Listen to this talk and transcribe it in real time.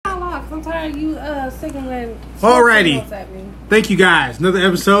I'm tired of you signaling. Alrighty. Thank you guys. Another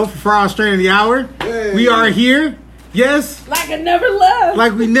episode for Fry Strain of the Hour. Hey. We are here. Yes. Like I never left.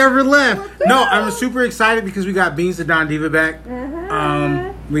 Like we never left. No, I'm super excited because we got Beans the Don Diva back.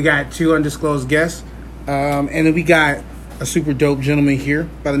 We got 2 undisclosed guests. And then we got a super dope gentleman here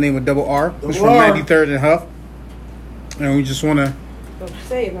by the name of Double R. Who's from 93rd and Huff. And we just want to... Don't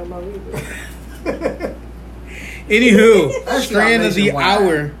say it no more either. Anywho, Strain of the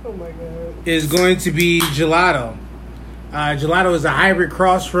Hour God. is going to be gelato. Gelato is a hybrid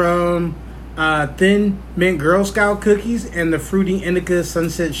cross from Thin Mint Girl Scout cookies and the Fruity Indica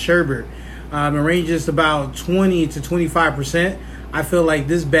Sunset Sherbet. It ranges about 20 to 25%. I feel like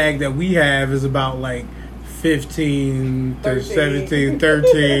this bag that we have is about like 15 to 17,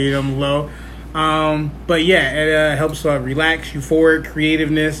 13. I'm low. But yeah, it helps relax, euphoric,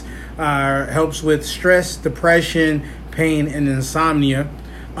 creativeness. Helps with stress, depression, pain, and insomnia.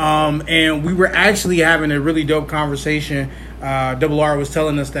 And we were actually having a really dope conversation. Double R was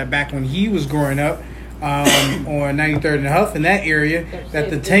telling us that back when he was growing up on 93rd and Huff in that area,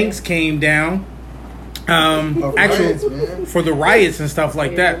 that the tanks came down for the riots and stuff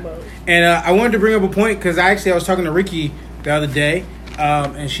like that. And I wanted to bring up a point because I was talking to Ricky the other day,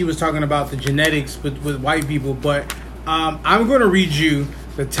 and she was talking about the genetics with white people. But I'm going to read you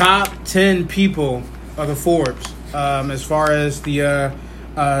the top 10 people of the Forbes as far as the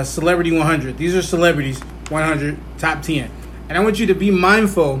Celebrity 100. These are celebrities 100 top 10. And I want you to be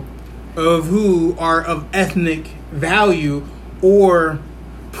mindful of who are of ethnic value or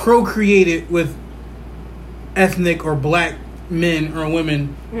procreated with ethnic or black men or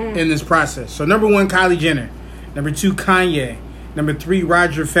women in this process. So number 1, Kylie Jenner. Number 2, Kanye. Number 3,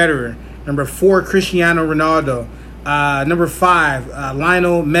 Roger Federer. Number 4, Cristiano Ronaldo. Number 5,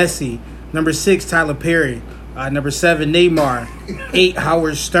 Lionel Messi. Number 6, Tyler Perry. Number 7, Neymar. 8,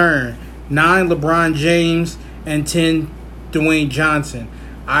 Howard Stern. 9, LeBron James. And 10, Dwayne Johnson.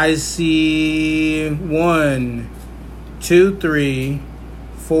 I see 1, 2, 3,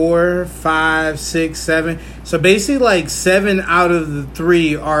 4, 5, 6, 7. So basically like 7 out of the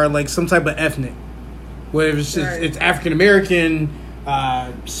 3 are like some type of ethnic. Whether it's African American,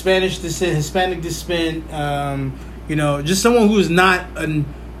 Spanish descent, Hispanic descent, just someone who is not a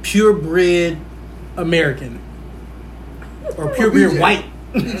purebred American or purebred white.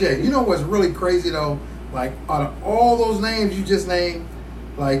 DJ, you know what's really crazy though? Like out of all those names you just named,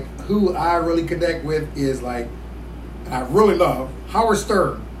 like who I really connect with is like, and I really love Howard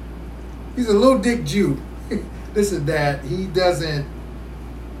Stern. He's a little dick Jew. This is that. He doesn't.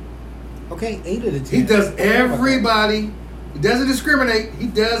 Okay, 8 of the 10. He does everybody. He doesn't discriminate. He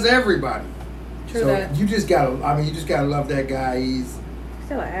does everybody. True so that. you just gotta love that guy. He's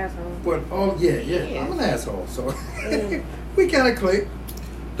still an asshole. But yeah. I'm an asshole. So we kind of click.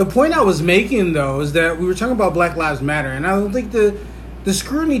 The point I was making though is that we were talking about Black Lives Matter, and I don't think the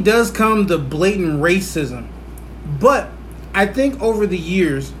scrutiny does come to blatant racism, but I think over the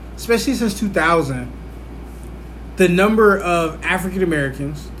years, especially since 2000. The number of African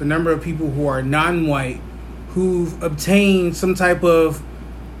Americans, the number of people who are non-white, who've obtained some type of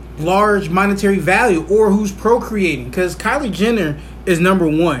large monetary value or who's procreating. Because Kylie Jenner is number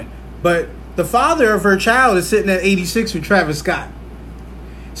 1. But the father of her child is sitting at 86 with Travis Scott.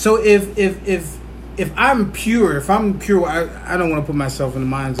 So if I'm pure, I don't want to put myself in the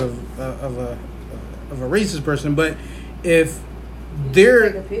minds of a racist person, but if they're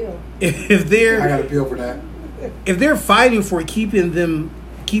I got a appeal for that. If they're fighting for keeping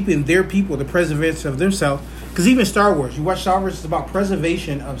their people, the preservation of themselves, because even Star Wars, you watch Star Wars, it's about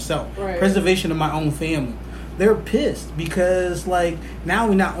preservation of self, preservation of my own family. They're pissed because like now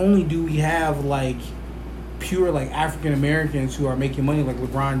not only do we have like pure like African Americans who are making money like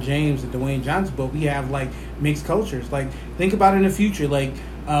LeBron James and Dwayne Johnson, but we have like mixed cultures. Like think about it in the future, like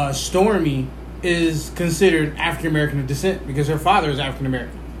Stormy is considered African American descent because her father is African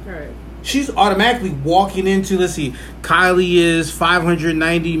American. Right. She's automatically walking into, let's see, Kylie is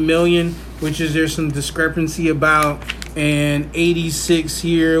 590 million, which is there's some discrepancy about, and 86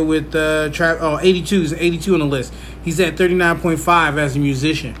 here with 82 is 82 on the list. He's at 39.5 as a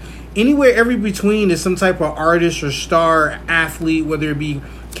musician. Anywhere every between is some type of artist or star athlete, whether it be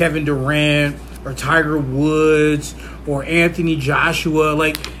Kevin Durant or Tiger Woods or Anthony Joshua.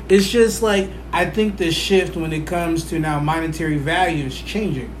 Like it's just like I think the shift when it comes to now monetary value is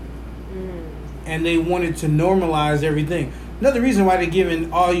changing. And they wanted to normalize everything. Another reason why they're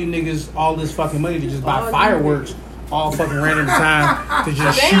giving all you niggas all this fucking money to just buy fireworks all fucking random time to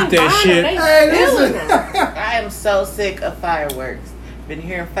just shoot that shit. I am so sick of fireworks. Been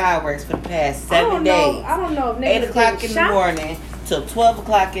hearing fireworks for the past 7 days. I don't know if niggas 8 o'clock in the morning till 12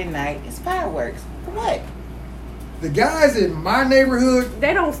 o'clock at night. It's fireworks. For what? The guys in my neighborhood,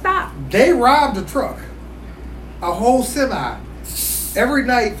 They don't stop. they robbed a truck, a whole semi, every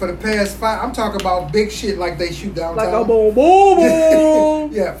night for the past 5. I'm talking about big shit like they shoot downtown. Like a boom, boom,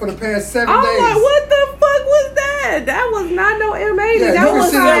 boom. Yeah, for the past 7 I'm days. like, what the fuck was that? That was not no M80. Yeah, that you was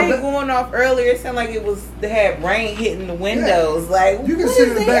can see Like that- like, going off earlier, it sounded like it was they had rain hitting the windows. Like You can what sit is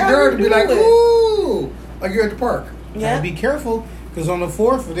in the they backyard ever and be like, doing? ooh, like you're at the park. Yeah. Gotta be careful, because on the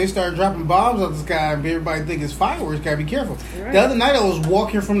 4th, if they start dropping bombs out of the sky and everybody think it's fireworks, gotta be careful. Right. The other night, I was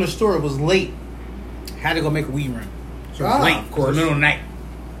walking from the store. It was late. Had to go make a weed run. So it was late. Of course. It was the middle of the night.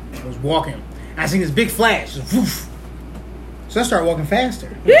 I was walking. I seen this big flash. Just woof. So I started walking faster.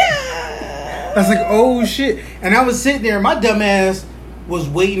 I was like, oh shit. And I was sitting there, my dumb ass was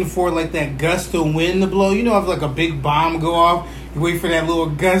waiting for like that gust of wind to blow. You know, if like a big bomb go off, you wait for that little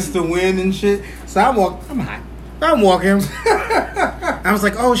gust of wind and shit. So I'm hot. I'm walking. I was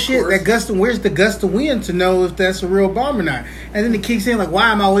like, oh shit, that gust of, where's the gust of wind to know if that's a real bomb or not? And then it kicks in, like,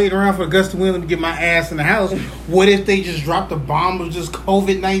 why am I waiting around for a gust of wind? Let me get my ass in the house. What if they just dropped a bomb of just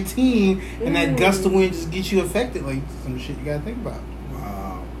COVID-19 and that gust of wind just gets you affected? Like, some shit you gotta think about.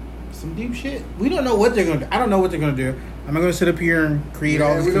 Wow. Some deep shit. We don't know what they're gonna do. I don't know what they're gonna do. I'm not gonna sit up here and create all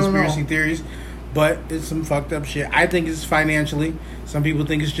Yeah, these we don't conspiracy know. theories, but it's some fucked up shit. I think it's financially. Some people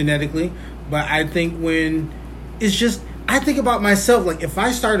think it's genetically, but I think when it's just, I think about myself, like if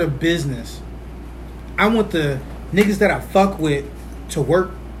I start a business, I want the niggas that I fuck with to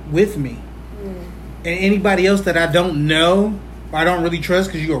work with me. And anybody else that I don't know, or I don't really trust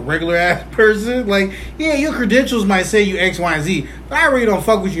because you're a regular ass person, like, yeah, your credentials might say you X, Y, and Z, but I really don't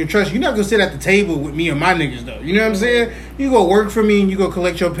fuck with you and trust you. You're not going to sit at the table with me and my niggas, though. You know what I'm saying? You go work for me and you go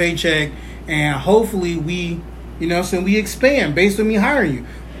collect your paycheck, and hopefully we, you know what I'm saying, we expand based on me hiring you.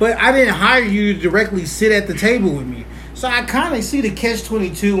 But I didn't hire you to directly sit at the table with me. So I kind of see the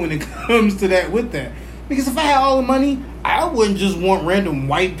catch-22 when it comes to that with that. Because if I had all the money, I wouldn't just want random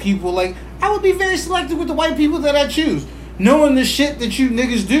white people. Like, I would be very selective with the white people that I choose. Knowing the shit that you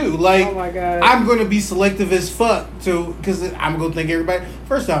niggas do. Like, Oh my God. I'm going to be selective as fuck. Because I'm going to think everybody...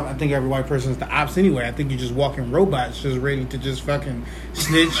 First off, I think every white person is the ops anyway. I think you're just walking robots just ready to just fucking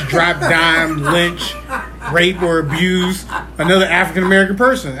snitch, drop dime, lynch, rape, or abuse another African-American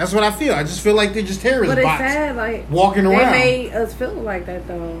person. That's what I feel. I just feel like they're just terrorist but it's bots sad, like walking they around. made us feel like that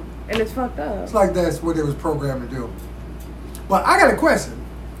though, and it's fucked up. It's like that's what it was programmed to do. But I got a question.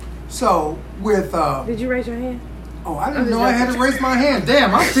 So with Did you raise your hand? oh, I didn't know I had to raise my hand.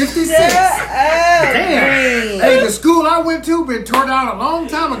 Damn, I'm 56. Damn. Hey, the school I went to been torn down a long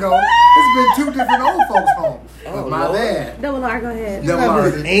time ago. It's been 2 different old folks' homes. Oh, my Lord. bad. Double R, go ahead. Double Double R.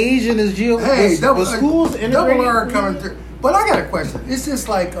 as Asian as Jill. Hey, double schools double R coming through. But I got a question. It's just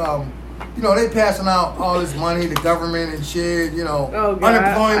like you know, they passing out all this money, the government and shit, you know, Oh, God.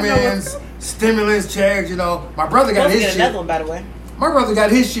 unemployment, stimulus checks, you know. My brother got Let's his get shit. another one, by the way. My brother got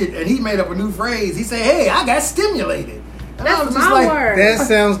his shit and he made up a new phrase. He said, "Hey, I got stimulated." And I That's was just my like, word. That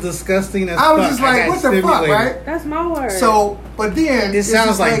sounds disgusting as I was fuck. just like, got what the fuck, stimulated. right? That's my word. So, but then It it's sounds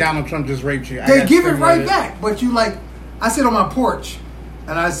just like Donald Trump just raped you. I They got give it right stimulated. back, but you like, I sit on my porch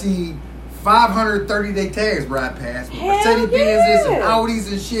and I see 530-day tags ride past me, Hell Mercedes Benzes and yeah.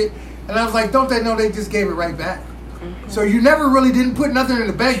 Audis and shit, and I was like, don't they know they just gave it right back? Mm-hmm. So you never really didn't put nothing in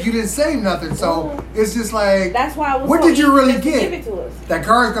the bank. You didn't save nothing. So it's just like, that's why it was. what so did you easy really just to get? Give it to us. That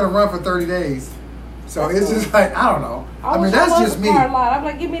car is gonna run for 30 days. So it's just like, I don't know. I mean, wish that's was just a me. car lot. I'm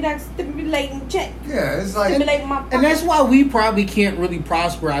like, give me that stimulating check. Yeah, it's like, Stimulating my And that's pocket. why we probably can't really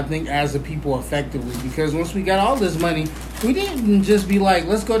prosper, I think, as a people effectively. Because once we got all this money, we didn't just be like,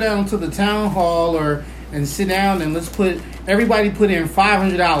 let's go down to the town hall and sit down and let's everybody put in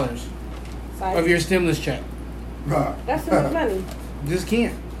 $500 of your stimulus check. That's too much money. Just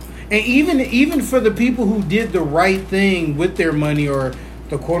can't. And even for the people who did the right thing with their money, or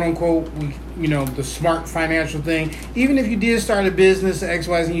the quote unquote, the smart financial thing. Even if you did start a business X,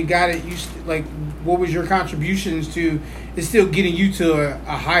 Y, and you got it, like, what was your contributions to? It's still getting you to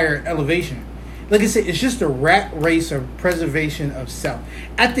a higher elevation. Like I said, it's just a rat race of preservation of self.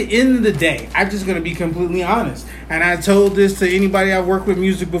 At the end of the day, I'm just going to be completely honest. And I told this to anybody I've worked with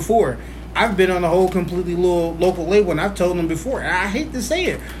music before. I've been on a whole completely local label, and I've told them before, and I hate to say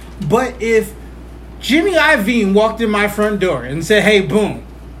it, but if Jimmy Iovine walked in my front door and said, hey, boom,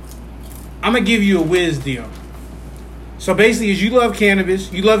 I'm going to give you a whiz deal. So basically, as you love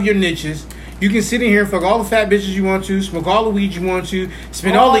cannabis, you love your niches, You can sit in here, fuck all the fat bitches you want to, smoke all the weed you want to,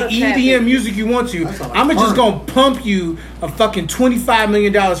 spend all the EDM music you want to. I'm just gonna pump you a fucking $25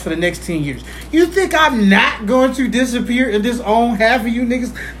 million for the next 10 years. You think I'm not going to disappear and just own half of you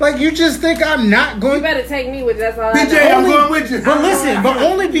niggas? Like, you just think I'm not going? You better take me with you. That's all. BJ, I'm going with you. But listen, but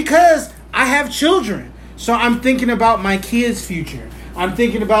only because I have children. So I'm thinking about my kids' future. I'm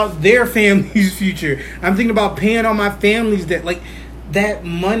thinking about their family's future. I'm thinking about paying on my family's debt. Like, that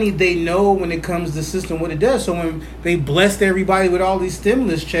money, they know when it comes to the system what it does. So when they blessed everybody with all these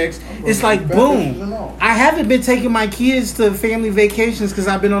stimulus checks, it's like boom. I haven't been taking my kids to family vacations because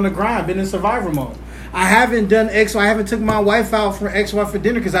I've been on the grind, been in survival mode. I haven't done X. I haven't took my wife out for XY for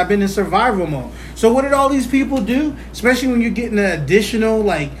dinner because I've been in survival mode. So what did all these people do? Especially when you're getting an additional,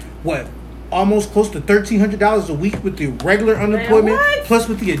 like, what? Almost close to $1,300 a week with the regular unemployment, plus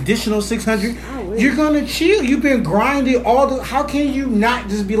with the additional $600. You're gonna chill. You've been grinding all the. How can you not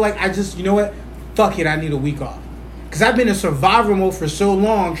just be like, you know what? Fuck it, I need a week off. Because I've been in survival mode for so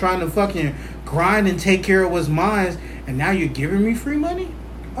long, trying to fucking grind and take care of what's mine, and now you're giving me free money?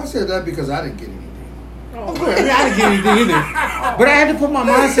 I said that because I didn't get anything. Oh, good. I mean, I didn't get anything either. But I had to put my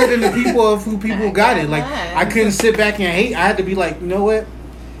mindset in the people of who people got it. Like, I couldn't sit back and hate. I had to be like, you know what?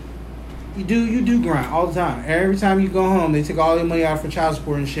 You do grind all the time. Every time you go home, they take all your money out for child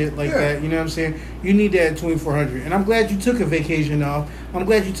support and shit like that. You know what I'm saying? You need that at $2,400. And I'm glad you took a vacation off. I'm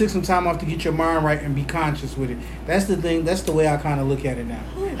glad you took some time off to get your mind right and be conscious with it. That's the thing. That's the way I kind of look at it now.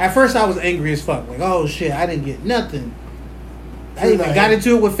 At first, I was angry as fuck. Like, oh shit, I didn't get nothing. I even got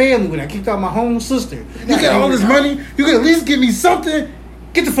into it with family when I kicked out my home sister. You got all this money. You can at least give me something.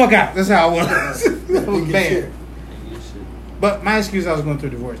 Get the fuck out. That's how I was. That was bad. But my excuse, I was going through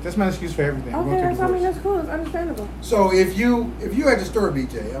a divorce. That's my excuse for everything. Okay, I mean, that's cool. It's understandable. So if you had to store,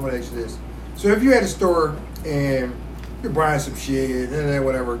 BJ, I'm gonna ask you this. So if you had a store and you're buying some shit and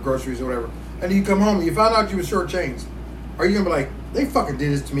whatever, groceries or whatever, and you come home and you found out you were shortchanged, are you gonna be like, they fucking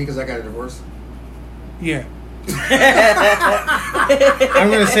did this to me because I got a divorce? Yeah.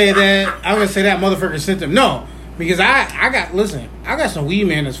 I'm gonna say that motherfucker sent them. No, because I got some weed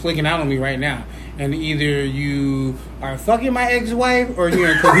man that's flicking out on me right now. And either you are fucking my ex-wife or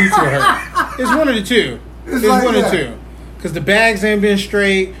you're in cahoots with her. It's one of the two. It's like one of the two. Because the bags ain't been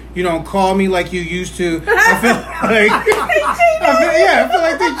straight. You don't call me like you used to. I feel like they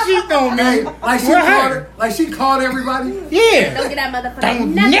cheat on me. Like she called everybody. Yeah. Don't get that motherfucker.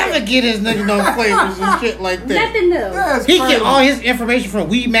 Don't never get his nigga no flavors and shit like that. Nothing new. Yeah, he get all his information from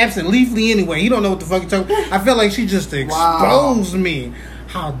Weed Maps and Leafly anyway. He don't know what the fuck he's talking about. I feel like she just exposed me.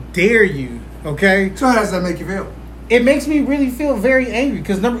 How dare you? Okay. So how does that make you feel? It makes me really feel very angry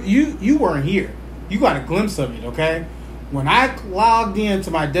because you weren't here. You got a glimpse of it. Okay. When I logged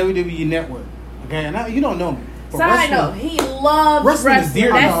into my WWE network, okay, and you don't know me. So I know he loves wrestling. Is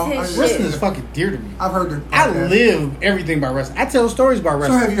dear That's to me. his Wrestling shit. is fucking dear to me. I've heard that. I live everything by wrestling. I tell stories about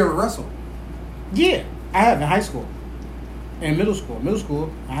wrestling. So have you ever wrestled? Yeah, I have in high school. In middle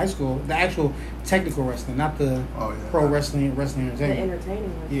school, high school, the actual technical wrestling, not the pro wrestling entertainment. The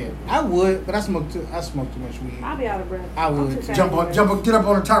entertaining wrestling. Yeah, I would, but I smoke too much weed. I'll be out of breath. I would get up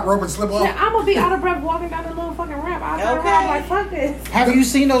on the top rope and slip off. Yeah, I'm gonna be out of breath walking down the little fucking ramp. I'm like, fuck this. Have you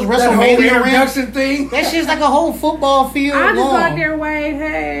seen those WrestleMania ramps? Thing? That shit's like a whole football field. I just long. go out there and wave,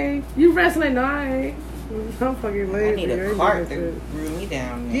 hey, you wrestling? No, I ain't. I'm fucking lazy. I need a cart to root me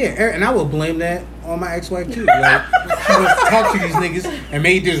down. Man. Yeah, and I would blame that on my ex-wife too. Like, she was to talk to these niggas and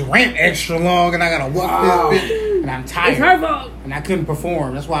made this ramp extra long, and I gotta walk this bitch, and I'm tired. It's her fault. And I couldn't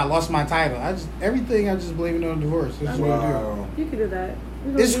perform. That's why I lost my title. I just blame it on divorce. That's what I do. You can do that.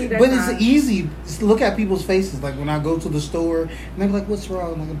 It's easy. Just look at people's faces. Like when I go to the store, and they're like, "What's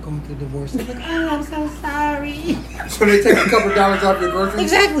wrong?" Like, I'm going through a divorce. I'm like, "Oh, I'm so sorry." So they take a couple dollars off your groceries.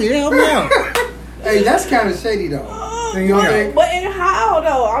 Exactly. They help me out. Hey, that's kind of shady though. You know what I mean? But and how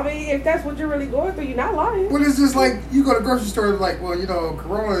though? I mean, if that's what you're really going through, you're not lying. Well, it's just like you go to the grocery store and like, well, you know,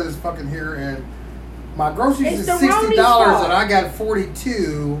 Corona is fucking here, and my groceries is $60, and I got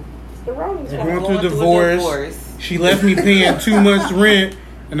 42. The going through a divorce. She left me paying 2 months rent,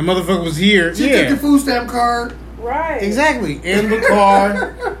 and the motherfucker was here. She took the food stamp card. Right. Exactly. And the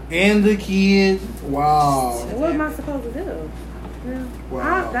car, and the kids. Wow. What am I supposed to do? Yeah.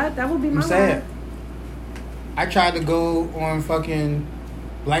 Wow. That would be my I'm sad. life. I tried to go on fucking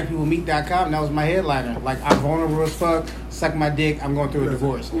blackpeoplemeet.com, and that was my headliner. Like, I'm vulnerable as fuck, suck my dick, I'm going through a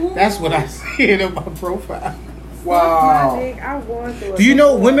divorce. That's what I said on my profile. Wow. My dick, I want to. Do you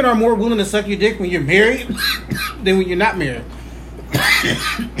know women are more willing to suck your dick when you're married than when you're not married?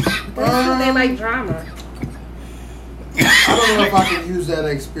 They like drama. I don't know if I can use that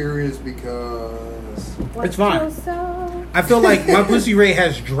experience because it's fine. I feel like my pussy rate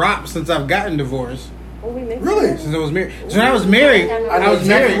has dropped since I've gotten divorced. Really? Since I was married. So when I was married, I know I was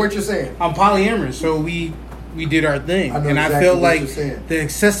exactly married. what you're saying. I'm polyamorous, so we did our thing, I know and I exactly feel what like you're saying. the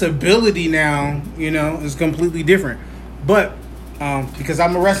accessibility now, is completely different. But because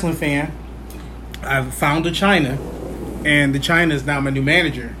I'm a wrestling fan, I've found a China, and the China is now my new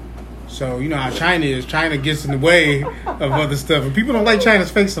manager. So you know how China is. China gets in the way of other stuff, and people don't like China's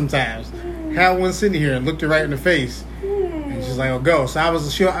face sometimes. Had one sitting here and looked her right in the face. And she's like, "Oh, go." So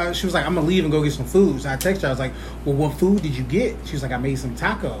she was like, "I'm gonna leave and go get some food." So I texted her. I was like, "Well, what food did you get?" She was like, "I made some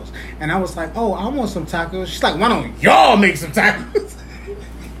tacos." And I was like, "Oh, I want some tacos." She's like, "Why don't y'all make some tacos?"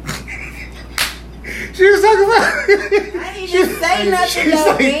 She was talking about. I didn't even say nothing,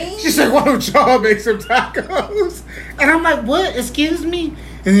 though, man. She said, "Why don't y'all make some tacos?" And I'm like, "What? Excuse me?"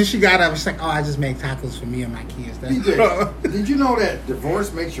 And then she got up. She's like, "Oh, I just make tacos for me and my kids." DJ, did you know that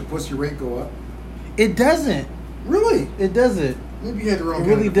divorce makes your pussy rate go up? It doesn't. Really? It doesn't. Maybe you had the wrong It kind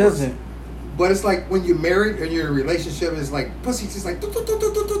really of divorce. doesn't. But it's like when you're married and you're in a relationship, it's like pussy's just like, and you're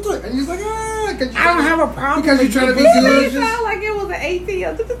just like, I don't have a problem because you're with trying to be divorce. good. It sounded like it was an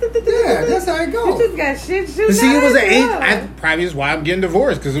ATM. Yeah, that's how it You goes. just got shit. But see, it was an probably is why I'm getting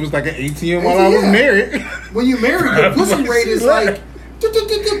divorced, because it was like an ATM while I was Yeah. married. When you're married, your pussy rate is like,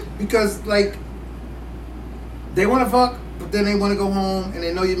 because like they want to fuck, but then they want to go home, and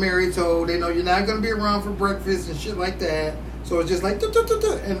they know you're married, so they know you're not going to be around for breakfast and shit like that. So it's just like,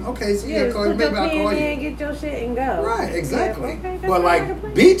 and okay, so you Yeah, gotta call you, put your maybe I'll pen call in, you. get your shit and go. Right, exactly. Yeah, okay, that's But not like a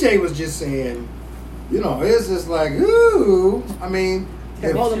complaint. BJ was just saying, it's just like, ooh. I mean,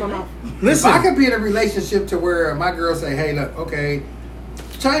 They're holding my mouth. if Listen, I could be in a relationship to where my girl say, hey, look, okay,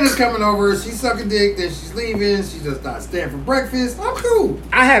 China's coming over, she's sucking dick, then she's leaving, she just not staying for breakfast, I'm cool.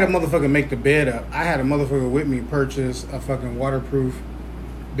 I had a motherfucker make the bed up. I had a motherfucker with me purchase a fucking waterproof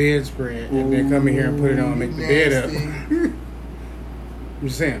bedspread and then come in here and put it on and make the bed up. Nasty. I'm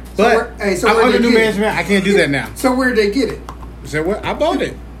just saying. So But so I'm where'd under they new get it? management. I can't do that now. So where'd they get it? I said, what? I bought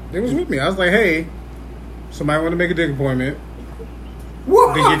it. They was with me. I was like, hey, somebody want to make a dick appointment.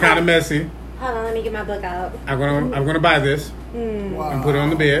 What? They get kind of messy. Hold on, let me get my book out. I'm gonna buy this Wow. and put it on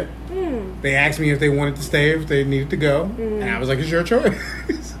the bed. They asked me if they wanted to stay, if they needed to go, and I was like, it's your choice.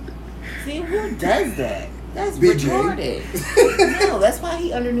 See, who does that? That's BJ. retarded. No, that's why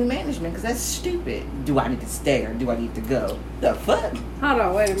he under new management, because that's stupid. Do I need to stay or do I need to go? The fuck? Hold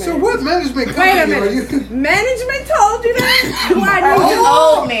on, wait a minute. So what management Wait a company are you? minute. Management told you that? Do I need to?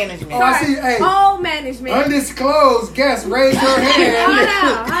 Old management. Oh, I see. Hey, Whole management. undisclosed guest, raise your Hold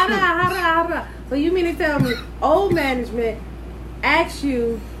hand. on. So you mean to tell me old management asked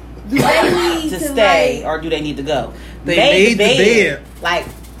you, do they need to to stay like, or do they need to go? They made the bed. Like,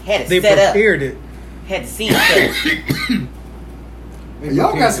 had it They set up. prepared it. Had to see it set up.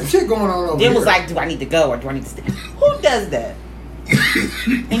 Y'all got some shit going on over Then here. was like, do I need to go or do I need to stay? Who does that?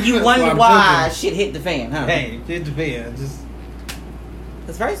 And you That's wonder what I'm why thinking. shit hit the fan, huh? Hey, it depends. Just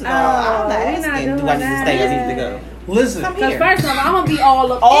Because first of all, Oh, I'm not we not asking, do I doing need to stay or need to that. go? listen. Come Because here. first of all, I'm going to be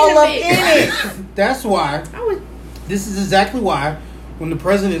all up All in the up mix. in it. That's why. I was, This is exactly why when the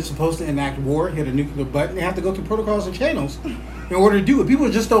president's supposed to enact war, hit a nuclear button, they have to go through protocols and channels in order to do it. People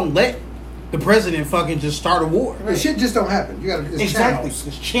just don't let the president fucking just start a war. The shit just don't happen. You got to. Exactly. Channels.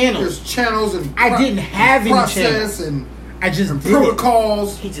 It's channels. There's channels and I didn't have any process channels. and I just did it.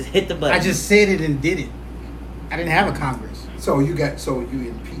 protocols. He just hit the button. I just said it and did it. I didn't have a Congress. So you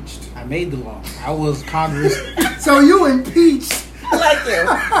impeached. I made the law. I was Congress. So you impeached. I like you.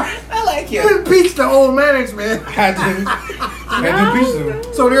 I like You you. impeached the old management. had to impeach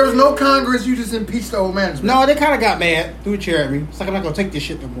them. So there was no Congress. You just impeached the old management. No, they kind of got mad. Threw a chair at me. It's like, I'm not going to take this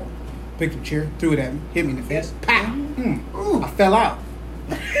shit no more. Picked up a chair, threw it at me, hit me in the face. Pow! Ooh. I fell out.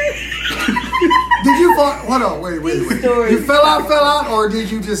 Did you fall? Hold on. Wait. These stories. You fell out, or did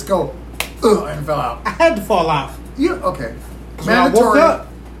you just go and fell out? I had to fall out. You okay? So when I woke up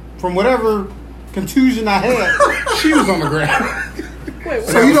from whatever contusion I had, she was on the ground. wait,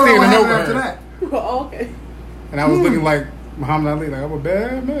 So you don't know what Standing happened over after her. that? oh, okay. And I was looking like Muhammad Ali, like, I'm a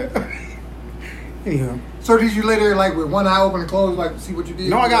bad man. Anyhow. So did you lay there like with one eye open and closed, like see what you did?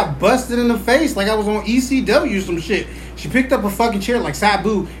 No, I got busted in the face like I was on ECW or some shit. She picked up a fucking chair like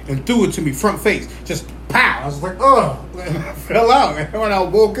Sabu and threw it to me front face. Just pow. I was like, oh. And I fell out. And when I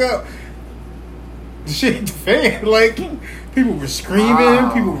woke up, the shit hit the fan. Like, people were screaming.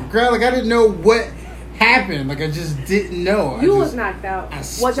 Wow. People were crying. Like, I didn't know what happened. Like, I just didn't know. You I was just, knocked out. I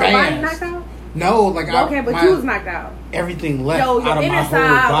Was your body spazzed. knocked out? No, like, Okay, but you was knocked out. everything left Yo, your out of my inner whole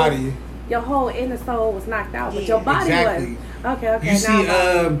side body. was, your whole inner soul was knocked out, but Yeah, your body exactly. was. Okay. You now see, I'm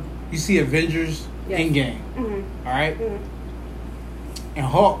following. you see Avengers Yes. Endgame, Mhm. all right? Mhm. And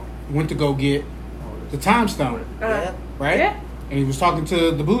Hulk went to go get the time stone, Yeah. right? Yeah. And he was talking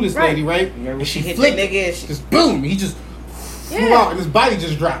to the Buddhist Right. lady, right? Remember And she hit flicked that nigga it. and she- Just boom. He just flew Yeah. out, and his body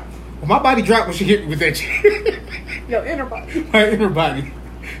just dropped. Well, my body dropped when she hit me with that shit. Your inner body. My inner body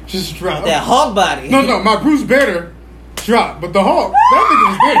just dropped. That hog body. No, my Bruce Banner dropped, but the Hulk, that nigga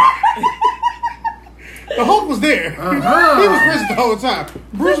was there. The Hulk was there. Uh-huh. He was present the whole time.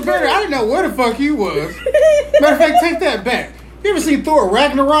 Bruce Banner, I didn't know where the fuck he was. Matter of fact, take that back. You ever seen Thor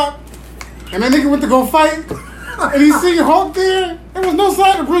Ragnarok? And that nigga went to go fight? And he seen Hulk there? There was no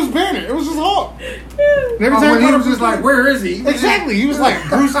sign of Bruce Banner. It was just Hulk. And every When he he got was a- just like, where is he? Exactly. He was like,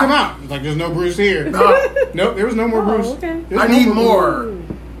 Bruce, come out. He's like, there's no Bruce here. No. Nope, there was no more Oh, Bruce. okay. There's I no need Bruce. more.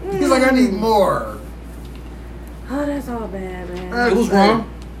 He's like, I need more. Oh, that's all bad, man. It was wrong.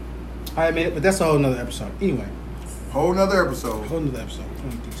 I admit it, but that's a whole nother episode. Anyway, Whole nother episode. whole nother episode. Tell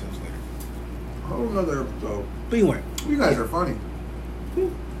me details later. Whole nother episode. But anyway, You guys are funny. you're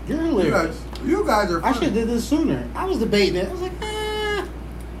You hilarious. guys are I funny. should have did this sooner. I was debating it. I was like, I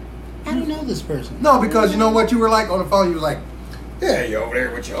don't know this person. No, because you know what you were like on the phone. You was like, yeah, you over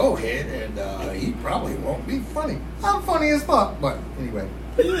there with your old head, and he probably won't be funny. I'm funny as fuck, but anyway.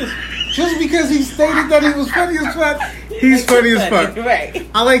 Just because he stated that he was funny as fuck, he's funny as fuck. Right.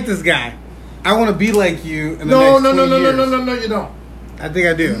 I like this guy. I want to be like you in the No, next no, no, 20 no, no, years. no, no, no, you don't. I think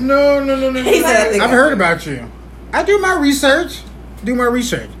I do. No, no, no, no, He said, I think I've heard about you. I do my research.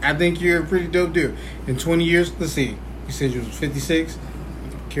 I think you're a pretty dope dude. In 20 years, let's see. You said you was 56.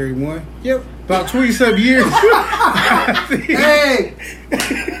 Carry one. Yep. About 20-some years. Hey,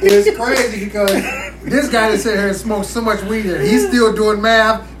 it's crazy because this guy that sit here and smokes so much weed and he's still doing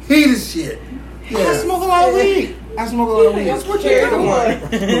math. He the shit. I Yeah, smoke a lot of weed. That's what Carry the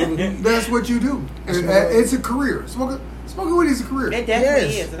one. that's what you do. It's a career. Smoking weed is a career. It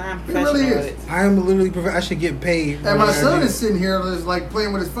definitely Yes. is, and I'm It really professional is. at it. I am literally. I should get paid. And my for son what I is sitting here just like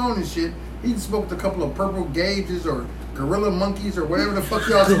playing with his phone and shit. He smoked a couple of purple gauges or gorilla monkeys or whatever the fuck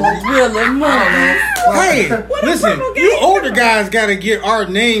y'all smoke. Gorilla Hey, listen, purple you game? older guys got to get our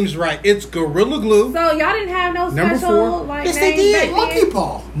names right. It's Gorilla Glue, So y'all didn't have no Number special 4. like Yes, they names did. back then? Monkey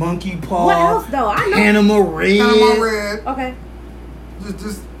paw. Monkey Paw, What else though? I know. Animal Red. Panama red. Okay.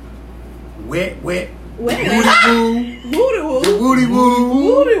 Just wet. Wait. Woody Voodoo woo. woo. Woody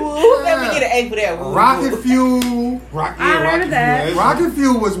woo. Voodoo woo. Let me get an A for that. Voodoo Rocket woo. fuel. I heard of that. Fuel. Rocket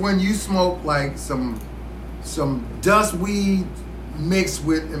fuel was when you smoked like some dust weed mixed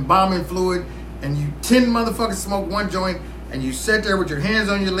with embalming fluid, and you 10 motherfuckers smoked one joint, and you sat there with your hands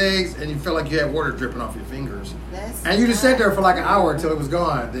on your legs, and you felt like you had water dripping off your fingers. And you just sat there for like an hour until it was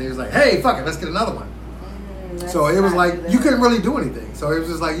gone. Then it was like, hey, fuck it, let's get another one. So it was like you couldn't really do anything. So it was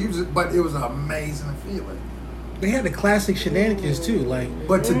just like but it was an amazing feeling. They had the classic shenanigans too, like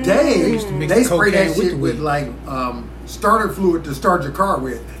But today used to mix they the spray that cocaine with shit the with weed. like starter fluid to start your car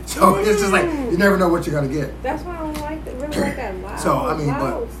with. So it's just like you never know what you're gonna get. That's why I don't like that. Really like that loud. So, I mean,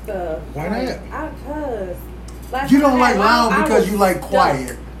 loud stuff. Why like, not? Cause You don't like loud I because was you like stuck.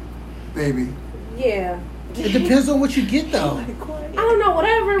 quiet, baby. Yeah. it depends on what you get though. I don't know.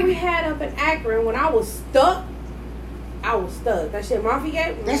 Whatever we had up in Akron, when I was stuck, I was stuck. That shit Mafia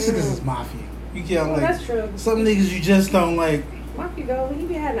gave. That's because it's mafia. You can't Oh, like that's true. some niggas you just don't like. Mafia go. He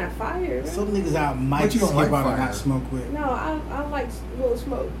be having that fire. Some niggas I might But you skip don't like out and fire. not smoke with. No, I like a little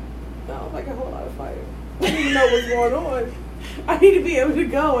smoke. I don't like a whole lot of fire. I need to know what's going on. I need to be able to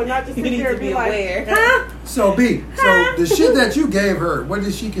go and not just You sit need there to and be be like, aware. huh? So B, so the shit that you gave her, what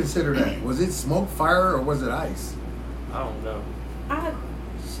did she consider that? Was it smoke, fire, or was it ice? I don't know.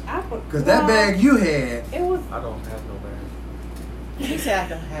 Because that bag you had, It was. I don't have no bag. He said I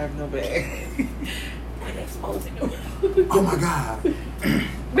don't have no bag. I'm exposing them. oh my god.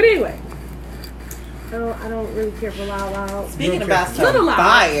 But anyway, I don't really care for loud. Speaking Okay. about Little some loud.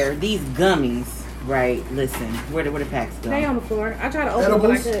 fire, these gummies, right? Listen, where the packs go? They on the floor. I tried to open it,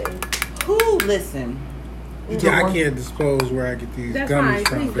 but I couldn't. Who listen? Yeah, I can't dispose where I get these That's gummies fine,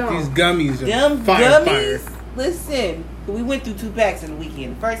 from, please but don't. these gummies are Them fire. gummies. Listen, we went through 2 packs in the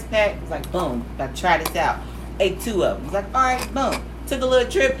weekend. The first pack was like, boom, I tried this out. Ate 2 of them. Was like, all right, boom. Took a little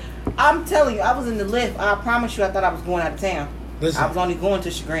trip. I'm telling you, I was in the lift. I promise you, I thought I was going out of town. Listen. I was only going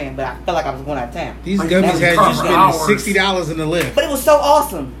to Chagrin, but I felt like I was going out of town. These Like, gummies that was had you cover spending hours. $60 in the lift. But it was so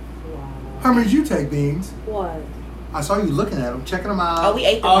awesome. How many did you take, Beans? What? I saw you looking at them, checking them out. Oh, we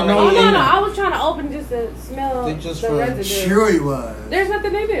ate them Oh, no, Oh already. no, yeah. no! I was trying to open just to smell They just the for- residue. Sure you was. There's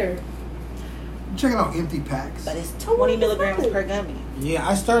nothing in there. I'm checking out empty packs. But it's Oh, 20 what the milligrams fuck? per gummy. Yeah,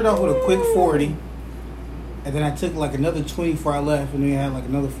 I started off with a quick 40, and then I took like another 20 before I left, and then I had like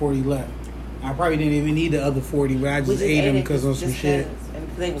another 40 left. I probably didn't even need the other 40, but I We just ate them it because of some just shit. 'cause. And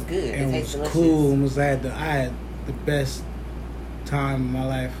they was good. And They it taste was delicious. cool, and I had the best time of my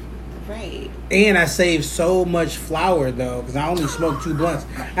life. The great. And I saved so much flour though, because I only smoked 2 blunts.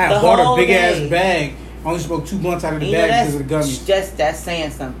 I The bought a whole big day. ass bag. I only smoked 2 blunts out of the You know, bag because of the gummies. that's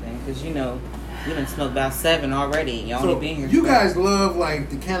saying something, because you know you done smoked about 7 already. And you only So been here. you for- guys love like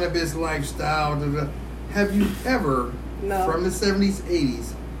the cannabis lifestyle. Have you ever, No. from the 70s,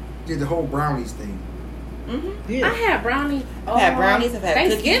 80s, did the whole brownies thing? Yeah. I had brownies. I've had brownies, I've had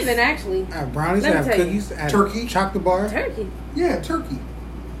Thanksgiving cookies. actually. I have brownies, I Let me have tell you. cookies, I have Turkey. chocolate bar. Turkey. Yeah, turkey.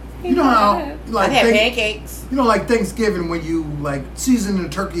 He You know knows how that. I like had thank- pancakes. you know, like Thanksgiving when you like season the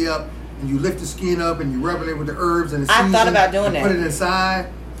turkey up and you lift the skin up and you rubbing it with the herbs and the I season. thought about doing and that. Put it inside.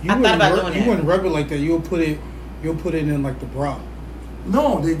 You I thought wouldn't about rub- doing You that. wouldn't rub it like that. You'll put it in like the broth.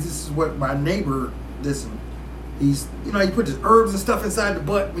 No, this is what my neighbor. Listen, he's you put the herbs and stuff inside the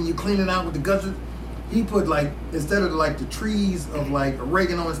butt when you clean it out with the gutters. He put like instead of like the trees of like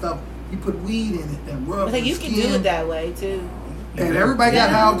oregano and stuff, he put weed in it and rubbed But like, the you skin. can do it that way too, And everybody got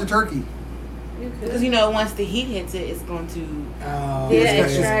Yeah. high off the turkey. You because could. you know once the heat hits it, it's going to. Oh, Yeah,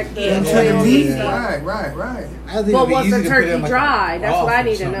 It's- extract the yeah. Into oils the and meat. stuff. Right. I think But it'd be once easy the to put it turkey in, like, a dry, that's broth what I or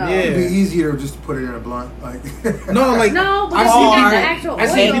need to something. know. It'd be Yeah. easier to just put it in a blunt. Like No, like No, but I've you seen need people- the actual I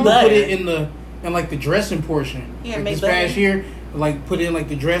seen oil. people Butter. put it in like the dressing portion. Yeah, like make this butter. past year, like put it in like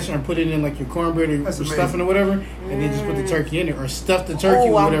the dressing or put it in like your cornbread or That's amazing. stuffing or whatever, and then just put the turkey in it or stuff the turkey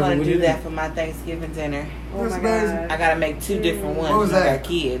Oh, or I'm whatever. gonna with do it. that for my Thanksgiving dinner. Oh That's my amazing. I god. gotta make 2 different ones. What was because I that? got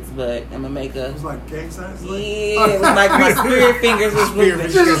kids, but I'm gonna make a. it was like gang signs. Yeah, it was like my spirit fingers was Spirit moving.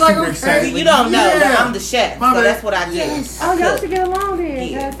 fingers. This is like Super okay. excited. You don't know, Yeah. but I'm the chef, My so bad. that's what I do. Yes. I Oh, y'all cook. should get along then.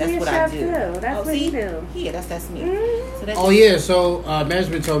 Yeah, Cause that's we a what I chef do. too. That's Oh, what he see? do. Yeah, that's me. Mm. So that's Oh yeah, so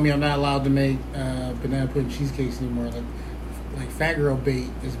management told me I'm not allowed to make banana pudding cheesecakes anymore. Like Fat Girl Bake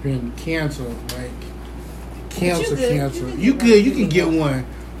has been canceled. Like canceled. You can get one,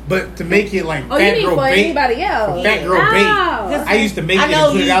 but to make it like Oh, you Fat need Girl for Bake, anybody else. Fat Girl No. Bake. I used to make I it know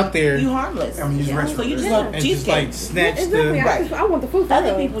and put it out there You harmless. I mean, use So restaurant. you just Yeah. want and just cheesecake. like snatch Exactly. the. Right. I want the food for Other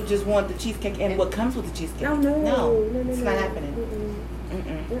real. people just want the cheesecake and what comes with the cheesecake. No, it's not happening.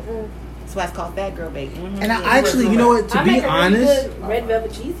 Mm-mm. Mm-mm. That's why it's called Fat Girl Bake. Mhm. And I actually, you know what? To I be make a really honest, good red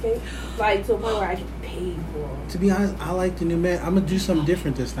velvet cheesecake, like to a point where I get paid for. to be honest, I like the new man. I'm gonna do something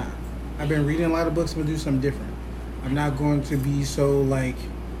different this time. I've been reading a lot of books. I'm gonna do something different. I'm not going to be so like.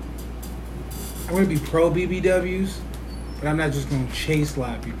 I'm gonna be pro BBWs, but I'm not just gonna chase a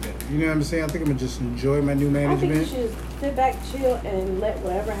lot of BBWs. You know what I'm saying? I think I'm gonna just enjoy my new I think you management. should sit back, chill, and let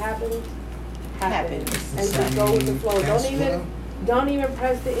whatever happens happen, Happen. and just go with the flow. That's Don't even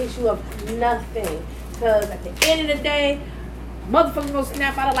press the issue of nothing, because at the end of the day, motherfuckers gonna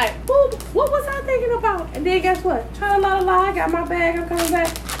snap out of like, what was I thinking about? And then guess what? Try a lie. I got my bag. I'm coming back.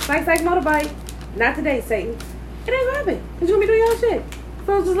 Psych, motorbike. Not today, Satan. It ain't gonna happen. Cause you gonna be doing your shit.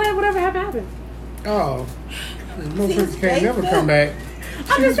 So just let whatever happen. Oh, motherfuckers can't never come back.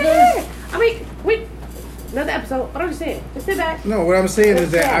 I'm just saying. I mean, another episode, but I'm just saying. Just sit back. No, what I'm saying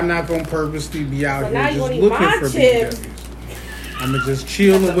is that Yeah. I'm not gonna purposely be out So now here you wanna just eat looking my for chips. BBWs. I'm gonna just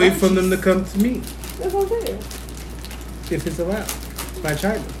chill and wait for them to come to me That's what I'm saying. if it's allowed by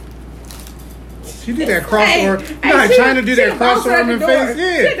China. She did that cross arm. You know how she- China do she that the cross boss at arm the and door. face? She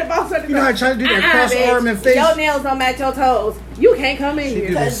the Yeah. boss at the You know door. how China do that Uh-uh, cross bitch. arm and face? Your nails don't match your toes. You can't come in She here. did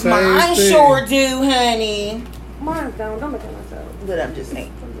the Because same mine thing. sure do, honey. Mine don't look at myself. But I'm just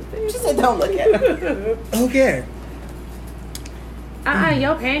saying. I'm She said don't look at her. Okay.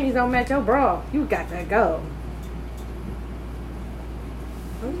 Your panties don't match your bra. You got to go.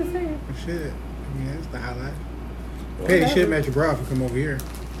 I'm just saying. Shit. I mean, that's the highlight. Petty shit match your bra if you come over here.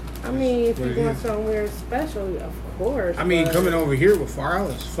 I mean, if What you're it going is. somewhere special, of course. I mean, but- coming over here with Farrell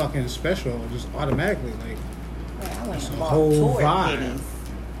is fucking special, just automatically. Like, I went It's a and bought whole Torrid vibe. pennies.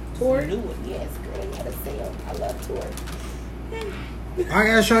 Torrid? New one. Yes, girl. You gotta sell. I love Torrid. I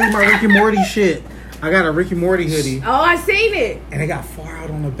gotta show you my Ricky Morty shit. I got a Ricky Morty hoodie, Oh, I seen it. and it got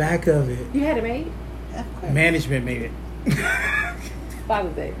Farrell on the back of it. You had it made? Management made it.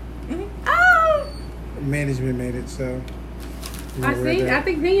 Father's Day. Mm-hmm. Oh, Management made it, so. you I know, wear seen. that. I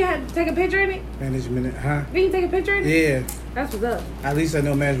think then you had to take a picture in it. Management, huh? Then you take a picture in it. Yeah. That's what's up. At least I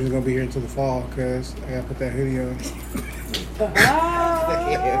know management's gonna be here until the fall, cause I gotta put that hoodie on.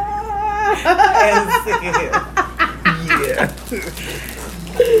 Yeah.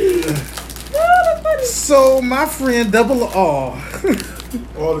 So my friend Double R,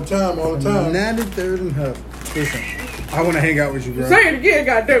 All the time. 93rd and Huff. Listen, I want to hang out with you, bro. Say it again,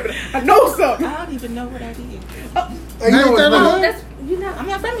 goddamn it! I know something. I don't even know what I did. Hey, you know what's 93rd and funny? Huff? That's you not. I'm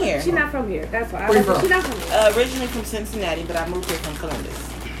not from here. She's not from here. That's why. Where you from? She's not from here. Originally from Cincinnati, but I moved here from Columbus.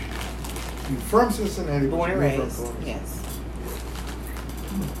 You from Cincinnati? but Born and you from raised. Columbus. Yes.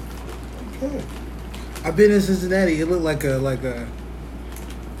 Okay. I've been in Cincinnati. It looked like a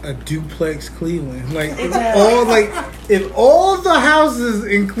a duplex Cleveland. Like It if if all the houses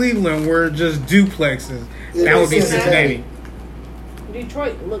in Cleveland were just duplexes, It that would is be Cincinnati. Cincinnati.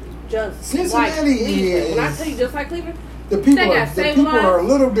 Detroit looks just Cincinnati like Cleveland. When I is- tell you just like Cleveland, The people They got the Save people Lives. are a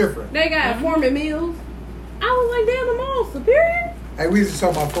little different. they got Foreman Mills. I was like, damn, the mall's superior. Hey, we used to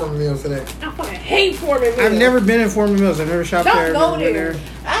talk about Foreman Mills today. I fucking hate Foreman Mills. I've never been in Foreman Mills. I've never shopped Don't there. I've go never been there.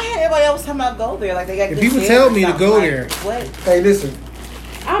 I heard everybody else talking about go there. Like they got If good people sales tell or me to something. go Like, there. What? Hey, listen.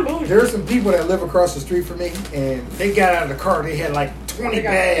 I'm bougie. There's some people that live across the street from me, and they got out of the car. They had like 20 They got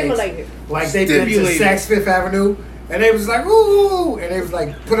bags, stimulated. like they been to Stimulated. Saks Fifth Avenue, and they was like, ooh, and they was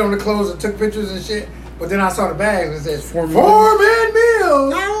like put on the clothes and took pictures and shit. But then I saw the bags and it says Foreman Foreman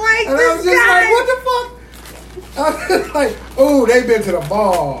Mills. I like And I was just like, what the fuck? I was like, oh, they been to the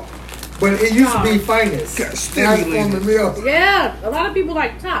mall. But it used to be Finest. Got Now it's stimulated. Foreman Mills. Yeah, a lot of people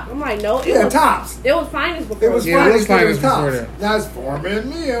like Top. I'm like, no, it Yeah, was Tops. It was finest before. It was Yeah, it was Finest. It was Finest before Tops. that. Now it's Foreman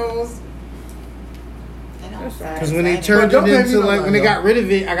Mills. Because when they But turned don't it pay me into no like when money, they got rid of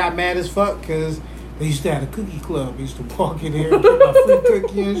it, I got mad as fuck because they used to have a cookie club. I used to walk in there and get my free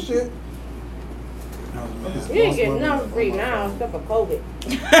cookie and shit. I was mad. You ain't getting nothing free now except for COVID.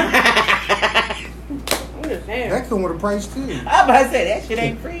 I'm just saying. That come with a price too. I'm about to say that shit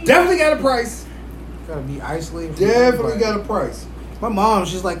ain't free. Definitely got a price. Gotta be isolated. from Definitely everybody. got a price. My mom,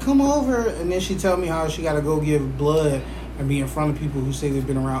 she's like, come over, and then she tell me how she gotta go give blood and be in front of people who say they've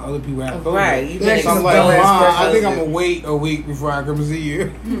been around other people that have COVID. Right. You Yeah, think So I'm some like, dumbass Mom, I question. think I'm gonna wait a week before I come see you.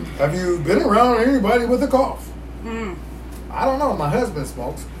 Have you been around anybody with a cough? Mm. I don't know. My husband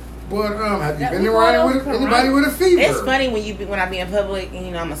smokes. But have you That been was around one with of those anybody with a fever? It's funny when I be in public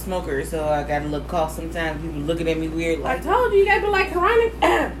and I'm a smoker, so I got a little cough. Sometimes people looking at me weird, I like told you, you gotta be like chronic.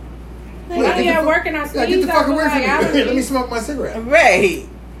 Yeah, I get be the at fuck- work and I Yeah, get sneeze. the fuck I be away from like, me. Let me allergies. smoke my cigarette. right.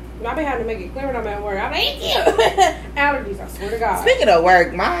 I be having to make it clear when I'm at work. I'm like, allergies, I swear to God. Speaking of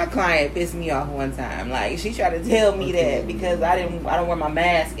work, my client pissed me off one time. Like she tried to tell me that because I don't wear my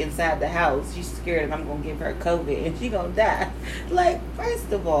mask inside the house. She's scared that I'm gonna give her COVID and she gonna die. Like,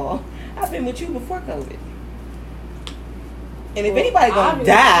 first of all, I've been with you before COVID. And if Well, anybody gonna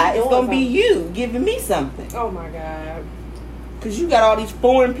obviously die, you're it's doing gonna be you giving me something. Oh my God. Because you got all these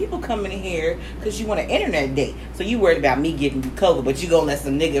foreign people coming in here because you want an internet date. So you worried about me giving you COVID, but you going to let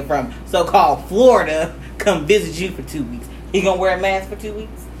some nigga from so-called Florida come visit you for 2 weeks. He going to wear a mask for 2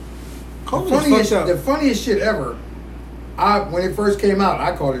 weeks? The funniest shit ever. When it first came out,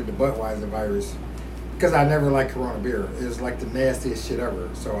 I called it the Budweiser virus because I never liked Corona beer. It was like the nastiest shit ever.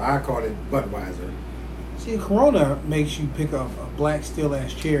 So I called it Budweiser. See, Corona makes you pick up a black steel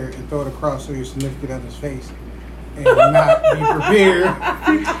ass chair and throw it across your significant other's face and not be prepared.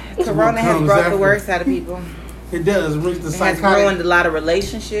 Corona has comes brought the after. worst out of people. It does. It brings the It has psychotic. ruined a lot of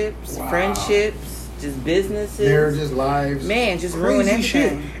relationships, Wow. friendships, just businesses. Marriages, lives. Man, just ruin Crazy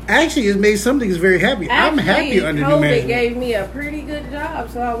shit. everything. Actually, it made some things very happy. I'm happy Actually, under new COVID management. gave me a pretty good job,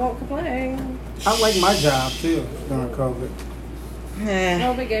 so I won't complain. I like my job too during COVID. Eh,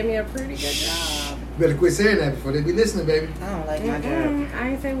 COVID gave me a pretty good job. Better quit saying that before they be listening, baby. I don't like my job. I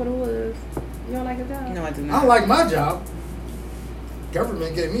ain't say what it was. You don't like a job? No, I do I not. don't like my job.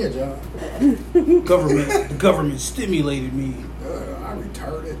 Government gave me a job. The government stimulated me. I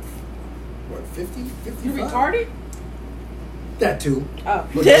retarded. What, 50? 55? You retarded? That too. Oh.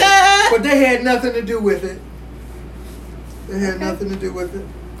 But, but they had nothing to do with it. They had nothing to do with it.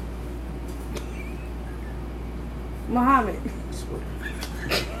 Muhammad.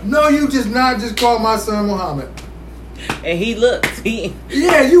 No, you just not just call my son Muhammad. And he looked. He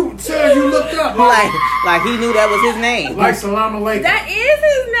Yeah, you said you looked up. like he knew that was his name. Like Salam Alaikum. That is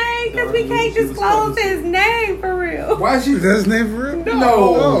his name, because we can't disclose his name for real. Why is you? Is that his name for real?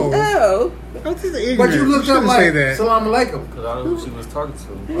 No. Oh. That's just ignorant. But you looked up shouldn't like say that. Salam Alaikum. Because I know who she was talking to.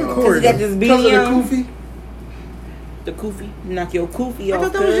 Because he got this Because of the beanie on. kufi. The kufi. Knock your kufi I off.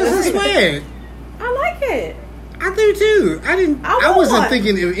 thought that was just a swag. I like it. I do too. I wasn't want.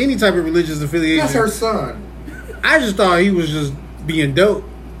 thinking of any type of religious affiliation. That's her son. I just thought he was just being dope,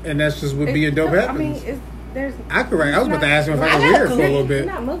 and that's just what being dope I mean, happens. there's. I could write. I was about to ask him if I I could got wear it a for a little You're bit.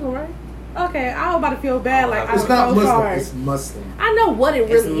 not Muslim, right? Okay, I was about to feel bad. Like I It's was not so Muslim. sorry. It's Muslim. I know what it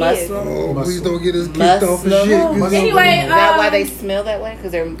It's really Muslim. is. Oh, Muslim. please don't get us kicked Muslim. off and shit. 'cause Muslim. Anyway, Is that why they smell that way?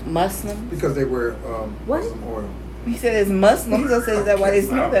 Because they're Muslim? Because they wear What? Muslim oil. He said it's Muslims. I said, is that why they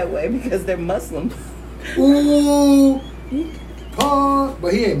smell that way? Because they're Muslims. Ooh. Pause.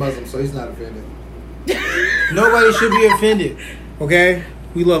 But he ain't Muslim, so he's not offended. Nobody should be offended. Okay,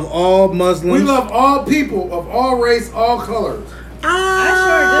 we love all Muslims. We love all people of all race, all colors.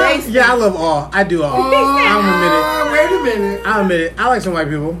 I sure do. Yeah, I love all. I do all. I'll Wait a minute. I'll admit it. I like some white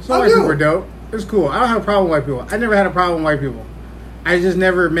people. Some I white do. people are dope. It's cool. I don't have a problem with white people. I never had a problem with white people. I just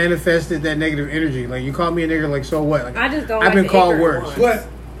never manifested that negative energy. Like, you call me a nigga, like, so what? Like, I just don't. I've like been called ignorant worse. ones.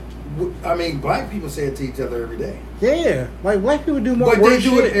 But I mean, black people say it to each other every day. Yeah, like black people do more But worse they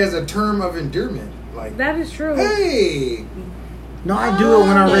do shit. it as a term of endearment. Like, That is true. hey, No, I do it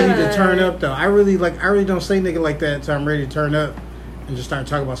when I'm ready to Yeah. turn up, though. I really don't say nigga like that until I'm ready to turn up and just start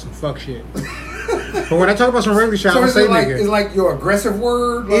talking about some fuck shit. But when I talk about some regular shit, I so don't is say it like nigga. it's like your aggressive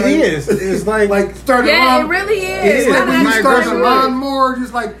word? Like, It is. It's like, like starting Yeah, lawn. it really is. It is. It's like when you My start aggressive the word. lawnmower,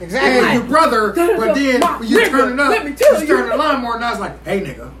 just like Exactly. hey, your brother. But then when you turn it up, Let me tell you you. turn the lawnmower, now it's like, hey,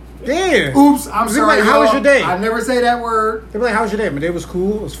 nigga. yeah. Oops, I'm Is it sorry. like, how was y'all. your day? I never say that word. They'd be like, how was your day? My day was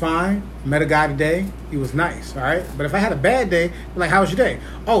cool. It was fine. Met a guy today. He was nice. All right. But if I had a bad day, they're like, how was your day?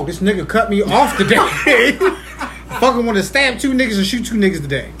 Oh, this nigga cut me off today. Fucking want to stab 2 niggas and shoot 2 niggas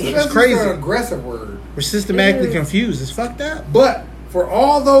today. That's It's just crazy. an aggressive word. We're systematically It is. confused. It's fucked up. But for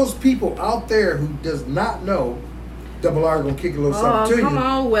all those people out there who does not know, Double R gonna kick a little Oh, something to come you.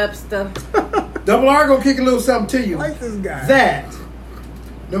 on, Webster. Double R gonna kick a little something to you. I like this guy. That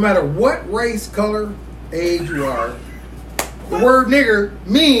no matter what race, color, age you are, the word nigger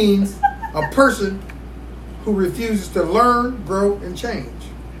means a person who refuses to learn, grow, and change.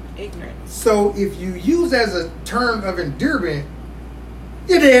 Ignorance. So if you use as a term of endearment,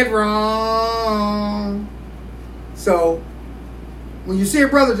 you're dead wrong. So when you see a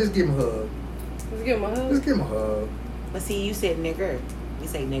brother, just give him a hug. Let's give him a hug. Just give him a hug. But see, you said nigger. You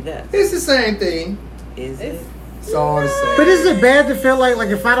say nigga. It's the same thing. Is it? It's all the same. But is it bad to feel like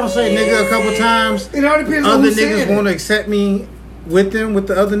if I don't say nigga a couple times, It all depends on other who's saying niggas it. won't accept me with them, with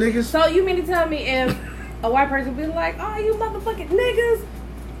the other niggas? So you mean to tell me if a white person be like, "Oh, you motherfucking niggas,"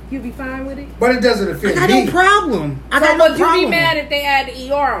 you'd be fine with it? But it doesn't I offend got me. no problem. I So got no would you problem. be mad if they add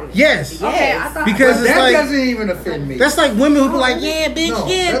the ER on it? Yes. Okay, I thought Because But it's that like, doesn't even offend me. that's like women who be like, yeah, bitch, no,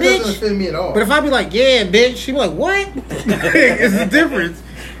 yeah, that doesn't bitch. offend me at all. But if I be like, yeah, bitch, she be like, what? It's a difference.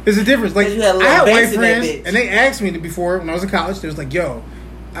 It's a difference. Like, 'Cause you had a I little had bass white in that friends, bitch. and they asked me before when I was in college. They was like, yo,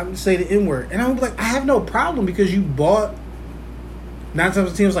 I'm gonna say the N word, and I would be like, I have no problem because you bought. 9 times out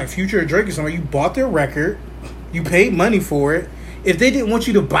of 10 it was like Future or Drake or something. You bought their record, you paid money for it. If they didn't want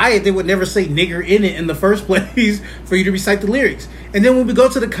you to buy it, they would never say nigger in it in the first place for you to recite the lyrics. And then when we go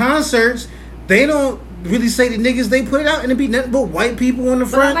to the concerts, they don't really say the niggas. They put it out, and it be nothing but white people on the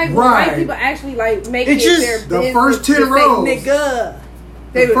But I front. like when Right. white people actually like make It it just- their the business first 10 to say rows. nigga.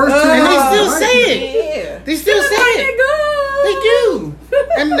 The first 10 and they rows, still right? say it. Yeah. They still say it. They do.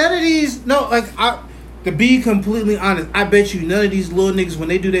 And none of these, to be completely honest, I bet you none of these little niggas when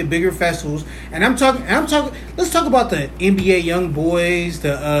they do their bigger festivals, and I'm talking, let's talk about the NBA Young Boys,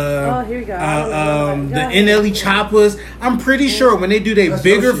 the Oh, here we go. I don't know. the Go ahead. NLE Choppers. I'm pretty sure when they do their That's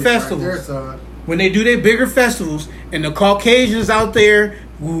bigger your shit right festivals, there, son. when they do their bigger festivals, and the Caucasians out there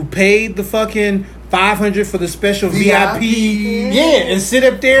who paid the fucking $500 for the special VIP, yeah, and sit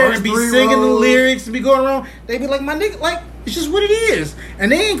up there First and be 3 singing the rows. lyrics and be going around, they be like, my nigga, like, it's just what it is.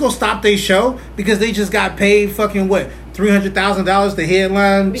 And they ain't gonna stop their show because they just got paid fucking what, $300,000 to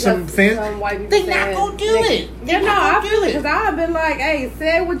headline some fans. some white people They not saying gonna do nigga. it. Yeah, They no, not I gonna feel do it it. because I've been like, hey,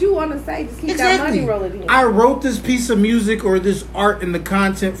 say what you want to say, just keep that money rolling in. I wrote this piece of music or this art and the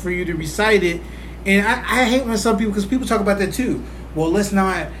content for you to recite it, and I hate when some people, because people talk about that too. Well, let's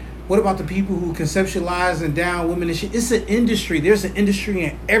not. What about the people who conceptualize and down women and shit? It's an industry. There's an industry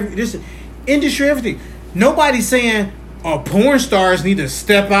in there's an industry everything. Nobody's saying porn stars need to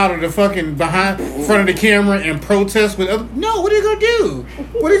step out of the fucking front of the camera and protest with other. No, what are they gonna do?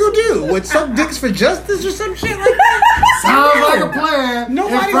 What are they gonna do? What, suck dicks for justice or some shit like that? Sounds like a plan.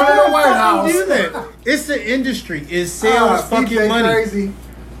 Nobody's in front of the gonna White fucking House. do that. It's the industry. It sells fucking PJ money. Crazy.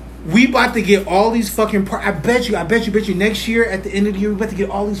 We about to get all these fucking. I bet you. Next year at the end of the year, we about to get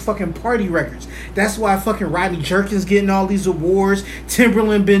all these fucking party records. That's why fucking Rodney Jerkins getting all these awards.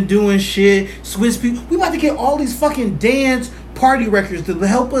 Timberland been doing shit. Swiss people. We about to get all these fucking dance party records to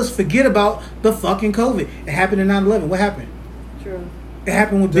help us forget about the fucking COVID. It happened in 9/11. What happened? True. It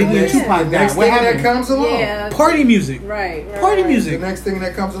happened with The Biggie and next, Tupac the next died. What thing that happened? comes along. Yeah. Party music. Right. Party The music. next thing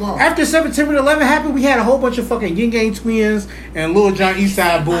that comes along. After September 11 happened, we had a whole bunch of fucking Yin Gang Twins and Lil Jon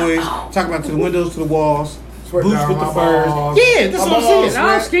Eastside Boys talking about to the windows, to the walls, Sweat boots down with the my furs. balls. Yeah, that's My what I'm balls saying.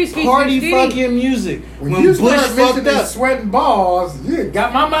 No, sweat. ski. Party fucking music. When When you Bush start fucked mentioning up. sweating balls, you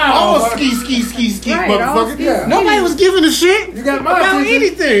got my mind. Oh, on. ski, Right, all motherfucker. ski, ski. Nobody was giving a shit You got my about attention.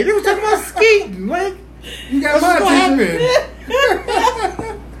 anything. They were talking about skating. Like, You got that's my what attention. happened.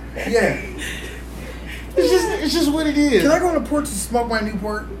 Yeah. It's just what it is. Can I go on the porch to smoke my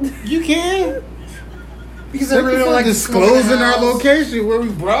Newport? You can. Because I really don't like to smoke in the disclosing our house. location where we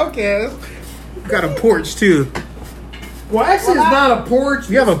broadcast. We got a porch too. Well, actually, it's not a porch.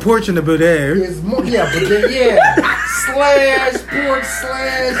 You have a porch in the bidet. It's more, yeah, but then, yeah. slash porch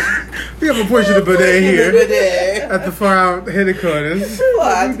slash. We have a porch in the bidet here Bidet. at the far out headquarters.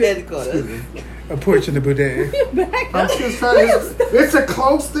 What? Headquarters. A porch in the bidet. I'm just trying to. It's a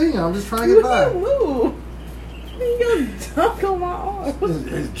close thing. I'm just trying to get by. Move. You dunk on my arm.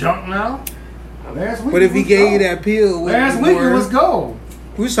 It's junk now. Last week. What if he was gave you gold. that pill? Last week it was gold.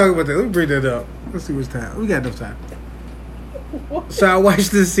 We was talking about that. Let me bring that up. Let's see what's time. We got enough time. So I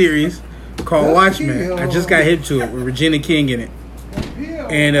watched this series called Watchmen. I just got hip to it with Regina King in it.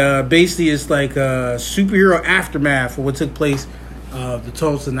 And basically it's like a superhero aftermath for what took place the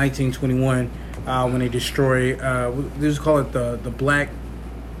Tulsa 1921 when they destroy they just call it the black,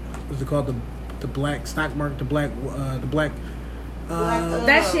 what's it called, the black stock market, the black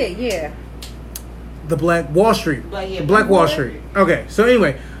That shit, yeah. the Black Wall Street. Yeah, The Black Wall Street. Okay, so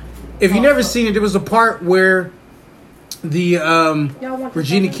anyway, if you never seen it, there was a part where the Y'all want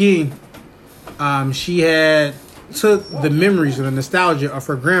Regina something? King, she had took the memories or the nostalgia of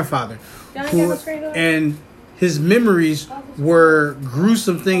her grandfather, Y'all ain't who- got no straight up? and his memories were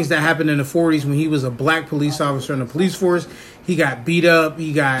gruesome things that happened in the 40s when he was a black police officer in the police force. He got beat up.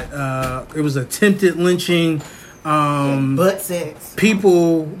 He got it was attempted lynching. Butt sex.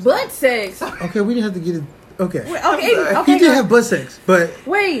 People. Butt sex. Okay, we didn't have to get it. Okay. Wait, okay, He did have butt sex, but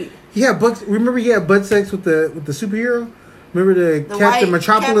Wait. he had butt. Remember, he had butt sex with the superhero. Remember the Captain white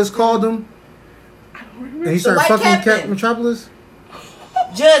Metropolis Captain. called him, and he started white fucking with Captain. Captain Metropolis.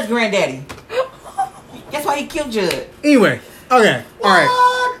 Judge granddaddy. That's why he killed Judge. Anyway, okay, all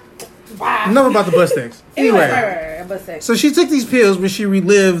right. Enough about the butt sex. Anyway, Right, butt sex. so she took these pills when she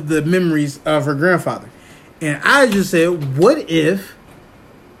relived the memories of her grandfather, and I just said, what if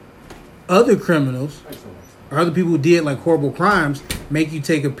other criminals or other people who did like horrible crimes make you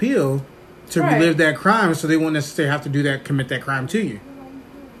take a pill to Right. relive that crime, so they won't necessarily have to do that, commit that crime to you.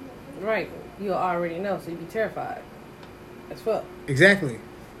 Right. You already know, so you'd be terrified. As fuck. Exactly.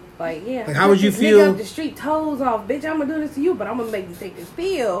 Like, yeah. Like, how would you this nigga feel- up the street, toes off, bitch. I'm gonna do this to you, but I'm gonna make you take this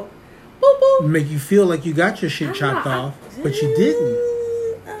pill. Boop boop. Make you feel like you got your shit I'm chopped not- off, but you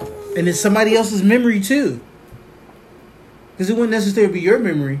didn't. And it's somebody else's memory too. Because it wouldn't necessarily be your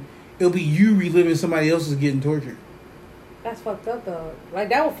memory. It'll be you reliving somebody else's getting tortured. That's fucked up though. Like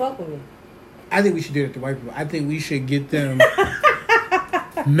that would fuck with me. I think we should do it to white people. I think we should get them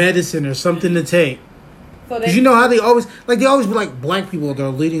medicine or something to take. So Because you know how they always be like, black people are the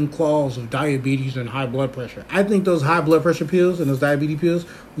leading cause of diabetes and high blood pressure. I think those high blood pressure pills and those diabetes pills,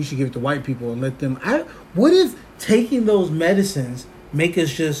 we should give it to white people and let them. What if taking those medicines make us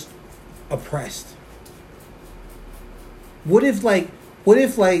just oppressed? What if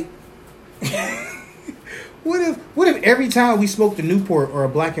what if every time we smoked a Newport or a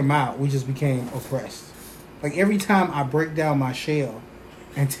Black and Mild, we just became oppressed? Like every time I break down my shell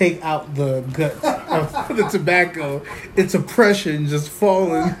and take out the guts of the tobacco, it's oppression just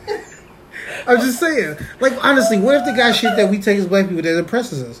falling. I'm just saying. Like, honestly, what if the guy shit that we take as black people that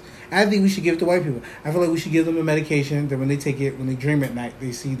oppresses us? I think we should give it to white people. I feel like we should give them a medication that when they take it, when they dream at night,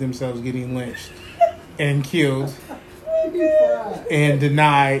 they see themselves getting lynched and killed and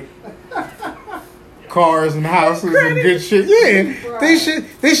denied cars and houses and good shit. Yeah, they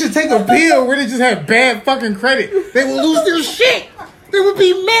should take a pill where they just have bad fucking credit. They will lose their shit. They would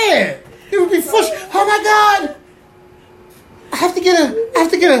be mad. They would be frustrated. Oh my god! I have to get a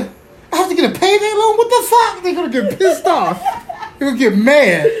payday loan. What the fuck? They're gonna get pissed off. They're gonna get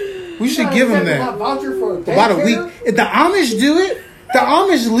mad. We should give them that. Voucher for About a week. If the Amish do it, the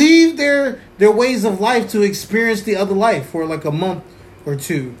Amish leave their ways of life to experience the other life for like a month or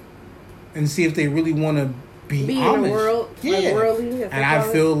two, and see if they really want to be Be Amish. in the world, Yeah, like worldly, as and they I call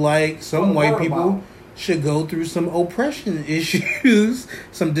it. feel like some Well, white what people about? should go through some oppression issues,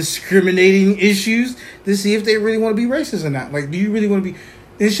 some discriminating issues to see if they really want to be racist or not. Like, do you really want to be?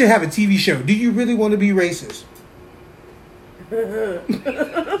 They should have a TV show. Do you really want to be racist?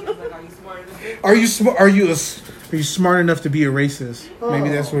 Are you smart? Are you smart enough to be a racist? Maybe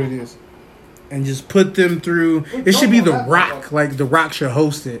that's what it is. And just put them through. It should be The Rock. Like The Rock should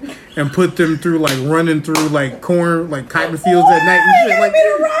host it and put them through like running through like corn, like cotton fields at night and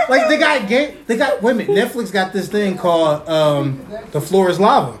shit. Like they got. Wait a minute. Netflix got this thing called The Floor Is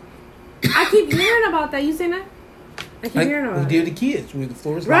Lava. I keep hearing about that. You seen that? I keep Like hearing we about did it. the kids with The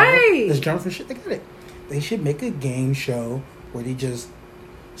Floor Is Lava. Right. Let's jump for shit. They got it. They should make a game show where they just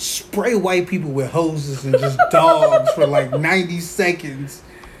spray white people with hoses and just dogs for like 90 seconds.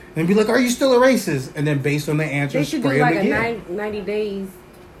 And be like, are you still a racist? And then based on the answer, They should do spray like them a again. 90 days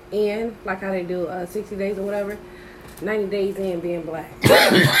in, like how they do 60 days or whatever. 90 days in being black.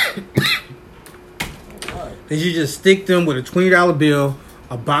 They should just stick them with a $20 bill,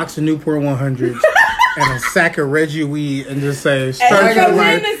 a box of Newport 100s, and a sack of Reggie weed, and just say, "Start some your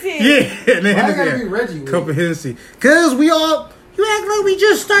life." Hennessy. Yeah, and then Why gotta be Reggie weed? Cup of Hennessy. Cause we all, you act like we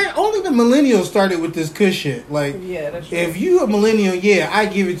just started. Only the millennials started with this kush shit. Like, Yeah, that's true. if you a millennial, yeah, I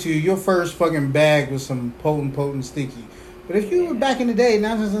give it to you. Your first fucking bag was some potent sticky. But if you were back in the day,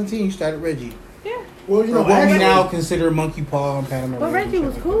 1917, you started Reggie. Yeah. Well, you Or know, what we actually, now consider monkey paw and Panama. But Reggie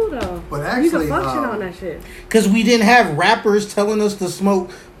was cool though. But You actually, could function on that shit. Because we didn't have rappers telling us to smoke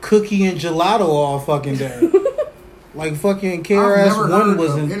cookie and gelato all fucking day. Like fucking I've never heard KRS-One of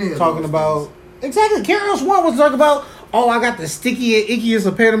wasn't any of talking those about... things. Exactly. KRS-One was talking about, oh, I got the sticky and ickiest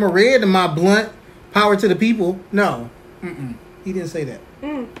of Panama Red in my blunt. Power to the people. No. Mm-mm. He didn't say that.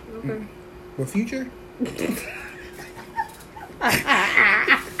 Okay. But Future?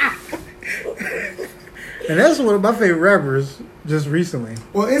 And that's one of my favorite rappers just recently.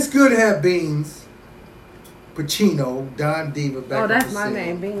 Well, it's good to have Beans, Pacino, Don Diva back Oh, on that's the my scene.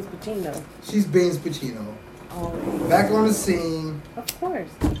 name, Beans Pacino. She's Beans Pacino. Oh, Back on the scene. of course.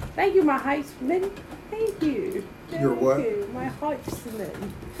 Thank you, my hypes man. Thank you. Your what? Thank you. My hypes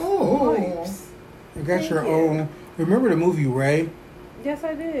man. Oh. Hypes. You got your Thank you. own... Remember the movie Ray? Yes,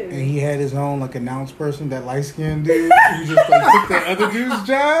 I did. And he had his own like announce person, that light skinned dude. He just like took that other dude's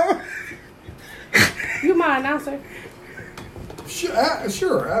job. You my announcer.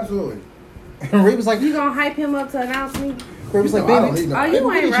 Sure, absolutely. And Ray was like, You gonna hype him up to announce me? Ray was like, No, I don't baby, need no- Oh, you baby,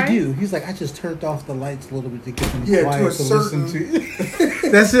 what ain't did right. you do? He's like, I just turned off the lights a little bit to get them Yeah, quiet to a to listen certain-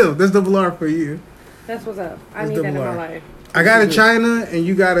 to. That's him. That's double R for you. That's what's up. I That's need that in double my R. life. I got a China, and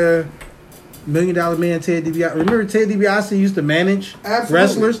you got a $1 Million Man, Ted DiBiase. Remember Ted DiBiase used to manage Absolutely.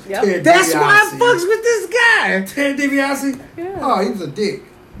 wrestlers? Yep. Ted That's why I DiBiase. fucks with this guy. Ted DiBiase? Yeah. Oh, he was a dick.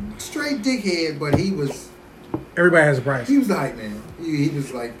 Straight dickhead, but he was Everybody has a price. the hype man. He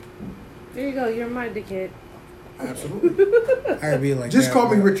was like, There you go. You're my dickhead. absolutely. I gotta be like Just that, call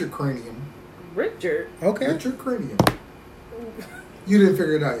me but- Richard Cranium. Richard. Okay. Richard Cranium. You didn't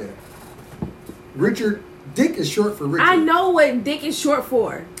figure it out yet. Richard, Dick is short for Richard. I know what dick is short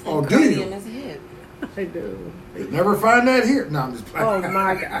for. Oh, do Cranium you? is a hip. I do. You'll never find that here. No, I'm just playing. Oh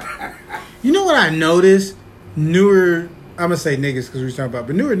my god. You know what I noticed? Newer, I'm gonna say niggas because we're talking about,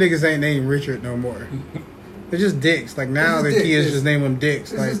 but newer niggas ain't named Richard no more. They're just dicks. Like now, It's the just dick. kids It's- just name them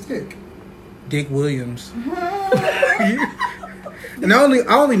dicks. It's Like just Dick. Dick Williams. And I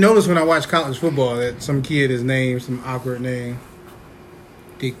only noticed when I watch college football that some kid is named some awkward name.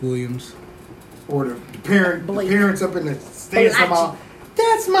 Dick Williams. Or the parents up in the stands Blake. somehow.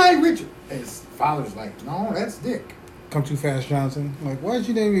 That's my Richard. And his father's like, no, that's Dick. Come Too Fast Johnson. Like, why'd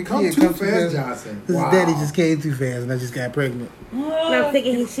you name your Come kid Too Come Fast Johnson. His Wow. daddy just came too fast and I just got pregnant. And I'm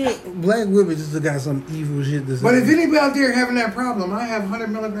thinking his shit. Black women just got some evil shit to say. But if anybody out there having that problem, I have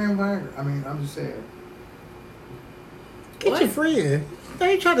 100 milligram Viagra. I mean, I'm just saying. Get your friend.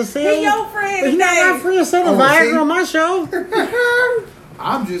 They trying to say He your friend He's not my today. friend selling Oh, Viagra see? on my show.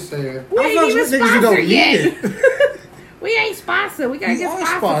 I'm just saying. We I ain't fucks even with niggas who don't sponsored need yet. it. We ain't sponsored. We gotta We get are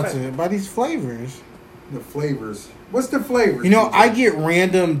sponsored. sponsored by these flavors. The flavors. What's the flavors? You know, I get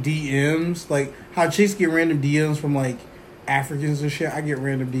random DMs, like how chicks get random DMs from like Africans and shit. I get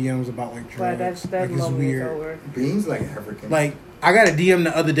random DMs about like drugs. But that's that like, it's moment is weird. over. Beans like African. Like I got a DM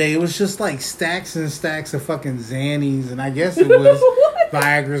the other day. It was just like stacks and stacks of fucking Xannies, and I guess it was What?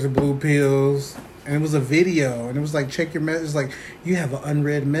 Viagra's and blue pills. And it was a video, and it was like, check your message. Like, you have an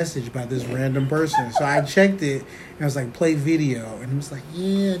unread message by this random person. So I checked it, and it was like, play video. And it was like,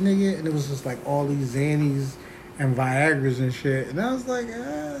 yeah, nigga. And it was just like all these Xannies and Viagra's and shit. And I was like,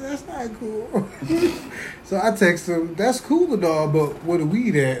 that's not cool. So I texted him, that's cool and all, but where the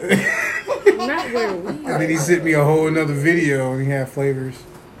weed at? Not where we And then he sent me a whole another video, and he had flavors.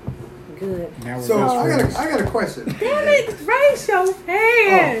 good. Now we're so best friends. I got a question. Damn it, raise your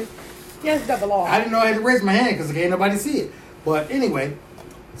hand. Yes, double R. I didn't know I had to raise my hand because can't nobody see it. But anyway,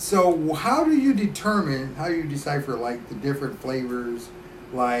 so how do you decipher like the different flavors,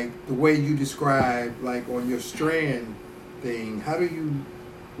 like the way you describe, like on your strand thing? How do you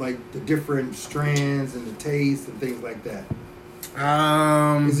like the different strands and the taste and things like that?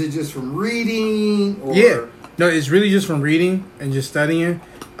 Is it just from reading? Or Yeah. No, it's really just from reading and just studying.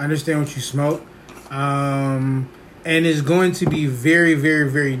 Understand what you smoke. And it's going to be very, very,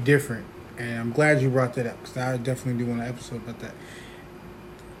 very different. And I'm glad you brought that up because I definitely do want an episode about that.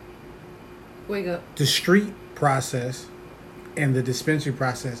 Wake up. The street process and the dispensary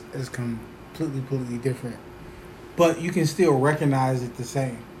process is completely different. But you can still recognize it the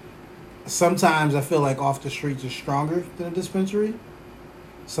same. Sometimes I feel like off the streets is stronger than a dispensary.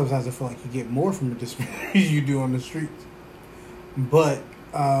 Sometimes I feel like you get more from a dispensary you do on the streets. But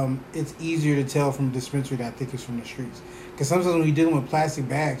it's easier to tell from a dispensary than I think it's from the streets. Because sometimes when you're dealing with plastic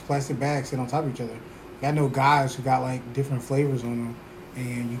bags sit on top of each other. I know guys who got like different flavors on them,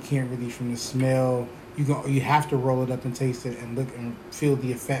 and you can't really from the smell. You have to roll it up and taste it and look and feel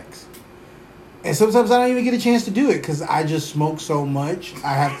the effects. And sometimes I don't even get a chance to do it because I just smoke so much.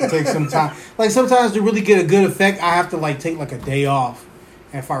 I have to take some time. Like sometimes to really get a good effect, I have to like take like a day off.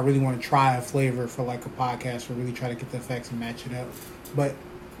 And if I really want to try a flavor for like a podcast or really try to get the effects and match it up. But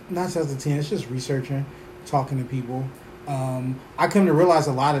 9 times out of 10, it's just researching, talking to people. I come to realize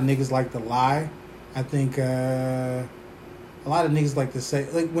a lot of niggas like to lie. I think a lot of niggas like to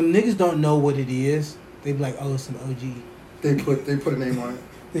say, like when niggas don't know what it is, they be like, oh, it's an OG. They put a name on it.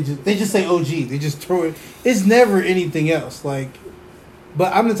 They just say OG. They just throw it. It's never anything else. Like,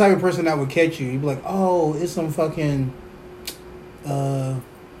 but I'm the type of person that would catch you. You'd be like, oh, it's some fucking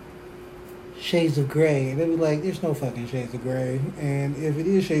Shades of Grey. And they'd be like, there's no fucking Shades of Grey. And if it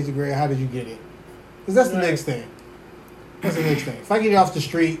is Shades of Grey, how did you get it? Because that's the next thing. That's the next thing. If I get it off the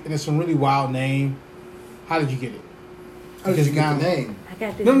street and it's some really wild name, how did you get it? How did you get the name? I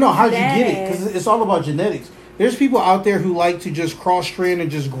got this. No, how did you get it? Because it's all about genetics. There's people out there who like to just cross-strand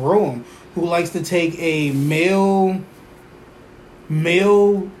and just grow them. Who likes to take a male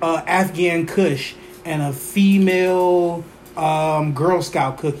Afghan Kush and a female Girl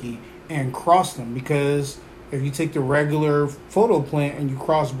Scout cookie and cross them. Because if you take the regular photo plant and you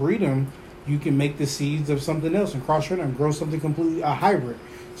crossbreed them, you can make the seeds of something else and cross-strand them and grow something completely a hybrid.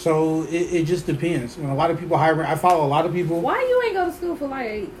 So it just depends. When a lot of people hybrid, I follow a lot of people. Why you ain't go to school for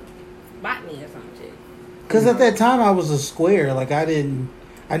like botany or something? Because at that time I was a square. Like I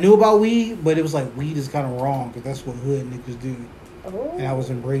knew about weed, but it was like weed is kind of wrong because that's what hood niggas do. Oh. And I was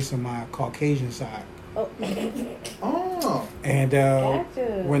embracing my Caucasian side. Oh. Oh. And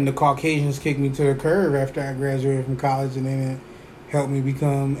Gotcha. when the Caucasians kicked me to the curb after I graduated from college and then it helped me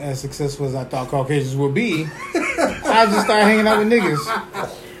become as successful as I thought Caucasians would be, I just started hanging out with niggas.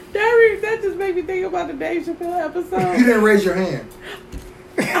 That just made me think about the Dave Chappelle episode. You didn't raise your hand.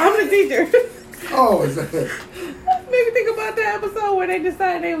 I'm the teacher. Oh, is that? Made me think about that episode where they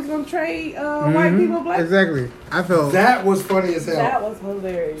decided they was gonna trade white people black. Exactly. I felt That was funny as hell. That was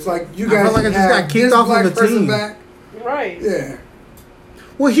hilarious. It's like you I guys felt like I just got kicked this off of black the person team. back. Right. Yeah.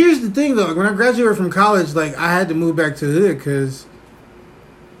 Well, here's the thing though. When I graduated from college, like I had to move back to the hood because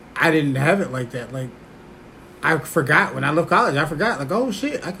I didn't have it like that. Like I forgot when I left college. I forgot. Like, oh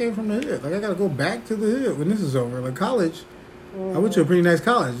shit, I came from the hood. Like I gotta go back to the hood when this is over. Like college, I went to a pretty nice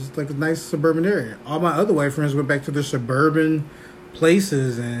college. It's like a nice suburban area. All my other white friends went back to their suburban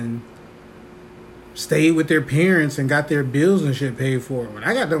places and stayed with their parents and got their bills and shit paid for. When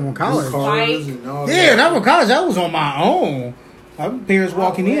I got done with college, Cars and all yeah, that. when I was in college, I was on my own. My parents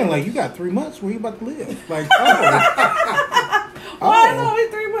walking in like, you got 3 months. Where you about to live? Like, Why is it only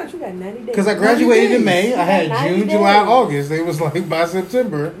 3 months? You got 90 days. Because I graduated in May. I had 90 June, days. July, August. It was like by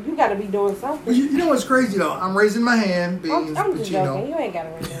September. You got to be doing But something. you know what's crazy though? I'm raising my hand, being I'm just Pacino. joking. You ain't got to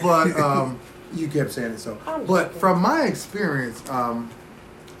raise that. But you kept saying it so. I'm But joking. from my experience, I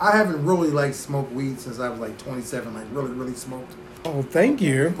haven't really like smoked weed since I was like 27. Like really smoked. Oh, thank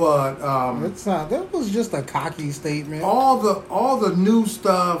you. But That's not. That was just a cocky statement. all the new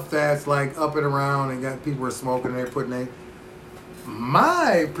stuff that's like up and around and got people are smoking and they're putting it.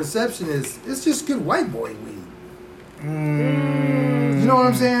 My perception is it's just good white boy weed. You know what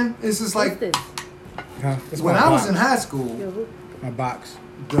I'm saying? It's just What's like this? Huh, that's when my I was box. in high school, My box.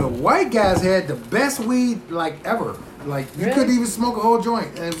 the white guys had the best weed like ever. Like you Really? couldn't even smoke a whole joint,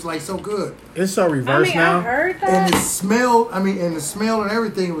 and it was like so good. It's so I reverse mean, now. I heard And the that. smell, and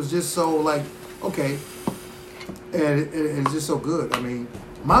everything was just so like okay, and it's just so good. I mean,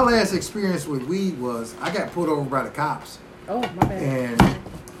 my last experience with weed was I got pulled over by the cops, Oh, my bad. and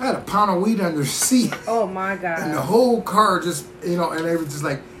I had a pound of weed under the seat. Oh, my God. And the whole car just, and they were just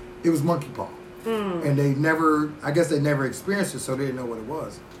like, it was monkey paw. And I guess they never experienced it, so they didn't know what it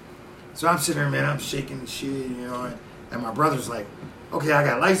was. So I'm sitting there, man, I'm shaking and shit, and my brother's like, okay, I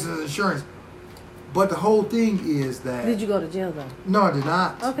got license and insurance. But the whole thing is that... Did you go to jail, though? No, I did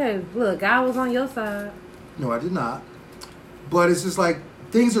not. Okay, look, God was on your side. No, I did not. But it's just like,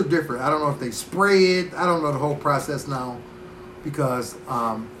 things are different. I don't know if they spray it. I don't know the whole process now. Because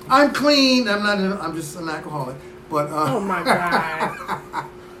I'm clean. I'm just an alcoholic. But Oh, my God.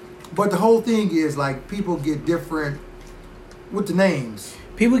 but the whole thing is like people get different with the names.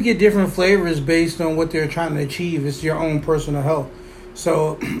 People get different flavors based on what they're trying to achieve. It's your own personal health.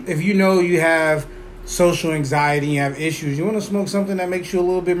 So if you know you have social anxiety, you have issues, you want to smoke something that makes you a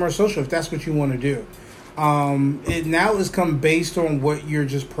little bit more social if that's what you want to do. It now has come based on what you're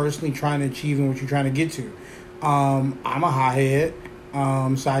just personally trying to achieve and what you're trying to get to. I'm a hothead.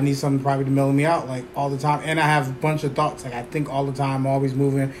 So I need something probably to mellow me out like all the time. And I have a bunch of thoughts. Like I think all the time, always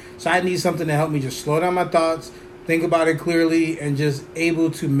moving. So I need something to help me just slow down my thoughts, think about it clearly, and just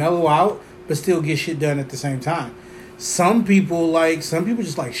able to mellow out, but still get shit done at the same time. Some people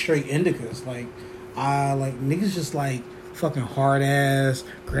just like straight indicas. Like niggas just like fucking hard ass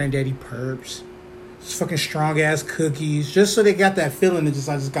granddaddy perps, just fucking strong ass cookies, just so they got that feeling that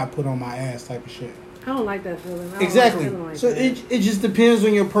I just got put on my ass type of shit. I don't like that feeling. I don't Exactly. like feeling like So that. it just depends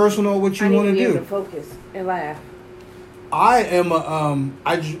on your personal what you want to I need to be do. able to focus and laugh. I am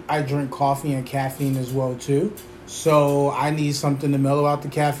I drink coffee and caffeine as well too. So I need something to mellow out the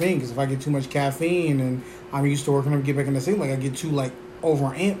caffeine, because if I get too much caffeine and I'm used to working up, get back in the scene, like I get too like over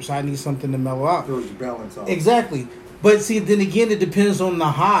amped. So I need something to mellow out. Throws your balance off. Exactly. But see, then again, it depends on the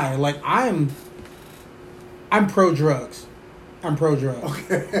high. Like I'm pro drugs. I'm pro drugs.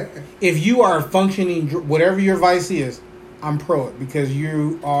 Okay. If you are functioning, whatever your vice is, I'm pro it, because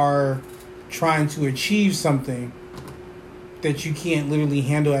you are trying to achieve something that you can't literally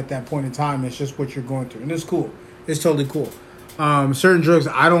handle at that point in time. It's just what you're going through, and it's cool. It's totally cool. Certain drugs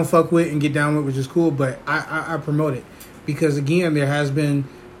I don't fuck with and get down with, which is cool, but I promote it, because again, there has been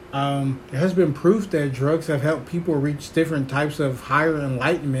proof that drugs have helped people reach different types of higher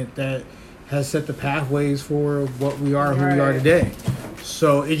enlightenment that has set the pathways for what we are, who we are today.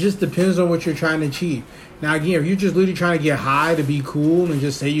 So it just depends on what you're trying to achieve. Now again, if you're just literally trying to get high to be cool and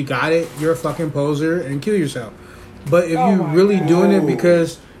just say you got it, you're a fucking poser and kill yourself. But if you're really doing it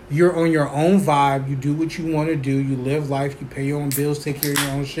because you're on your own vibe, you do what you want to do, you live life, you pay your own bills, take care of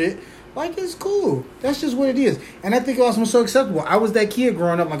your own shit, like, it's cool. That's just what it is. And I think it also was so acceptable. I was that kid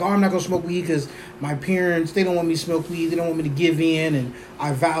growing up, like, oh, I'm not going to smoke weed because my parents, they don't want me to smoke weed. They don't want me to give in. And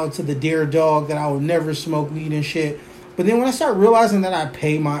I vowed to the dare dog that I would never smoke weed and shit. But then when I start realizing that I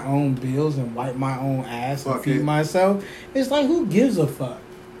pay my own bills and wipe my own ass and feed myself, it's like, who gives a fuck?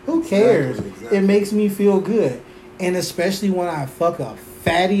 Who cares? Exactly. It makes me feel good. And especially when I fuck a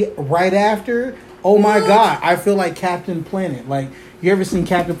fatty right after, oh my God, I feel like Captain Planet. Like, you ever seen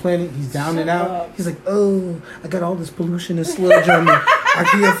Captain Planet? He's down and out. He's like, oh, I got all this pollution and sludge on me. I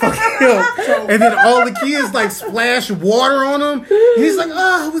can't fucking help. And then all the kids like splash water on him. And he's like,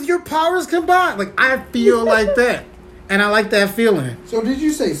 oh, with your powers combined. Like, I feel like that. And I like that feeling. So did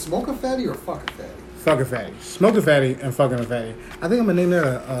you say smoke a fatty or fuck a fatty? Fuck a fatty. Smoke a fatty and fucking a fatty. I think I'm going to name that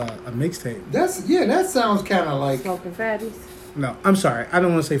a mixtape. That sounds kind of like... Smoking fatties. No, I'm sorry. I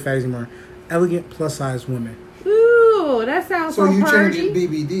don't want to say fatties anymore. Elegant plus size women. Ooh, that sounds So you purdy. change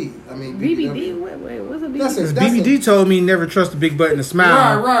it BBD. I mean, BBD? Wait, what's a BBD? That's Because BBD told me never trust a big butt and a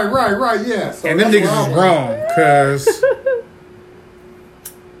smile. Right, yeah. So And them that's niggas where I is went. wrong. Because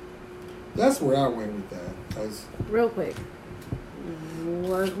That's where I went with that. 'Cause Real quick.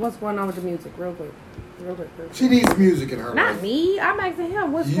 What's going on with the music? Real quick. she needs music in her Not life. me. I'm asking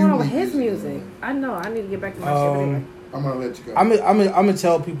him. What's You going on with need his music. music? I know. I need to get back to my shit. But anyway. I'm going to let you go. I'm gonna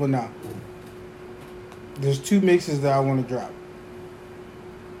tell people now. There's 2 mixes that I want to drop.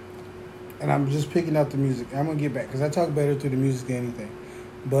 And I'm just picking out the music. I'm going to get back because I talk better through the music than anything.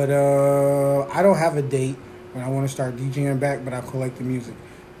 But I don't have a date when I want to start DJing back, but I collect the music.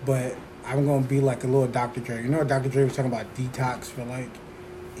 But I'm going to be like a little Dr. Dre. You know, Dr. Dre was talking about detox for like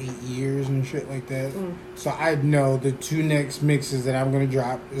 8 years and shit like that. So I know the 2 next mixes that I'm going to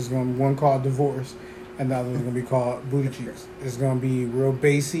drop is going to be one called Divorce and the other one's going to be called Booty Cheeks. It's going to be real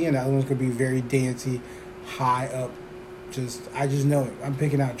bassy and the other one's going to be very dancey, high up. I just know it. I'm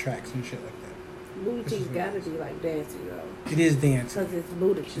picking out tracks and shit like that. Booty cheeks gotta be like dancing though. It is dancey. Because it's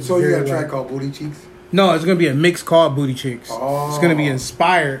booty cheeks. So you got a very track light. called Booty Cheeks? No, it's going to be a mix called Booty Cheeks. Oh. It's going to be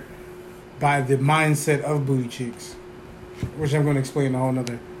inspired by the mindset of Booty Cheeks, which I'm going to explain in a whole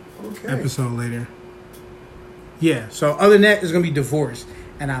nother episode later. Yeah, so other than that, it's going to be Divorce.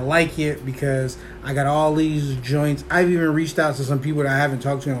 And I like it because I got all these joints. I've even reached out to some people that I haven't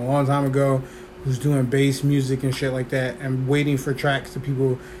talked to in a long time ago who's doing bass music and shit like that. I'm waiting for tracks to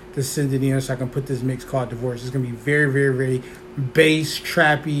people to send it in so I can put this mix called Divorce. It's going to be very, very, very bass,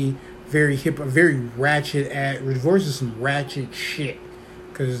 trappy, very hip, very ratchet. Divorce is some ratchet shit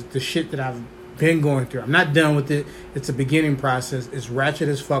because the shit that I've been going through. I'm not done with it. It's a beginning process. It's ratchet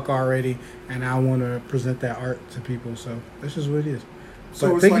as fuck already, and I want to present that art to people. So that's just what it is. So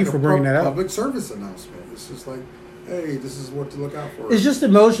But it's thank like you for a bringing that up. public service announcement. It's just like, hey, this is what to look out for. It's just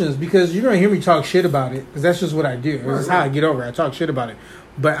emotions because you're going to hear me talk shit about it because that's just what I do. That's how I right. get over it. I talk shit about it.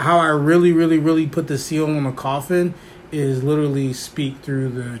 But how I really, really, really put the seal on the coffin is literally speak through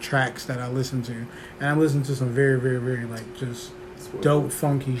the tracks that I listen to. And I listen to some very, very, very, like, just dope,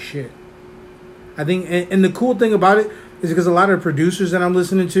 funky shit. I think, and the cool thing about it is because a lot of producers that I'm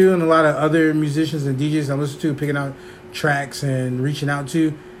listening to and a lot of other musicians and DJs I listen to picking out tracks and reaching out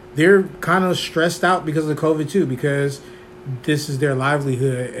to, they're kind of stressed out because of COVID too, because this is their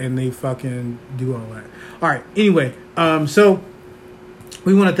livelihood and they fucking do all that. All right. Anyway, so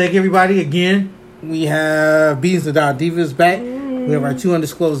we want to thank everybody again. We have Beans the Divas back. We have our 2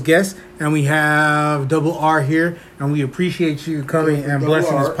 undisclosed guests, and we have Double R here, and we appreciate you coming and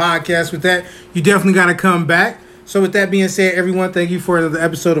blessing this podcast with that. You definitely got to come back. So with that being said, everyone, thank you for another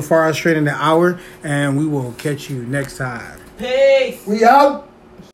episode of Far Out Straight in the Hour, and we will catch you next time. Peace. We out.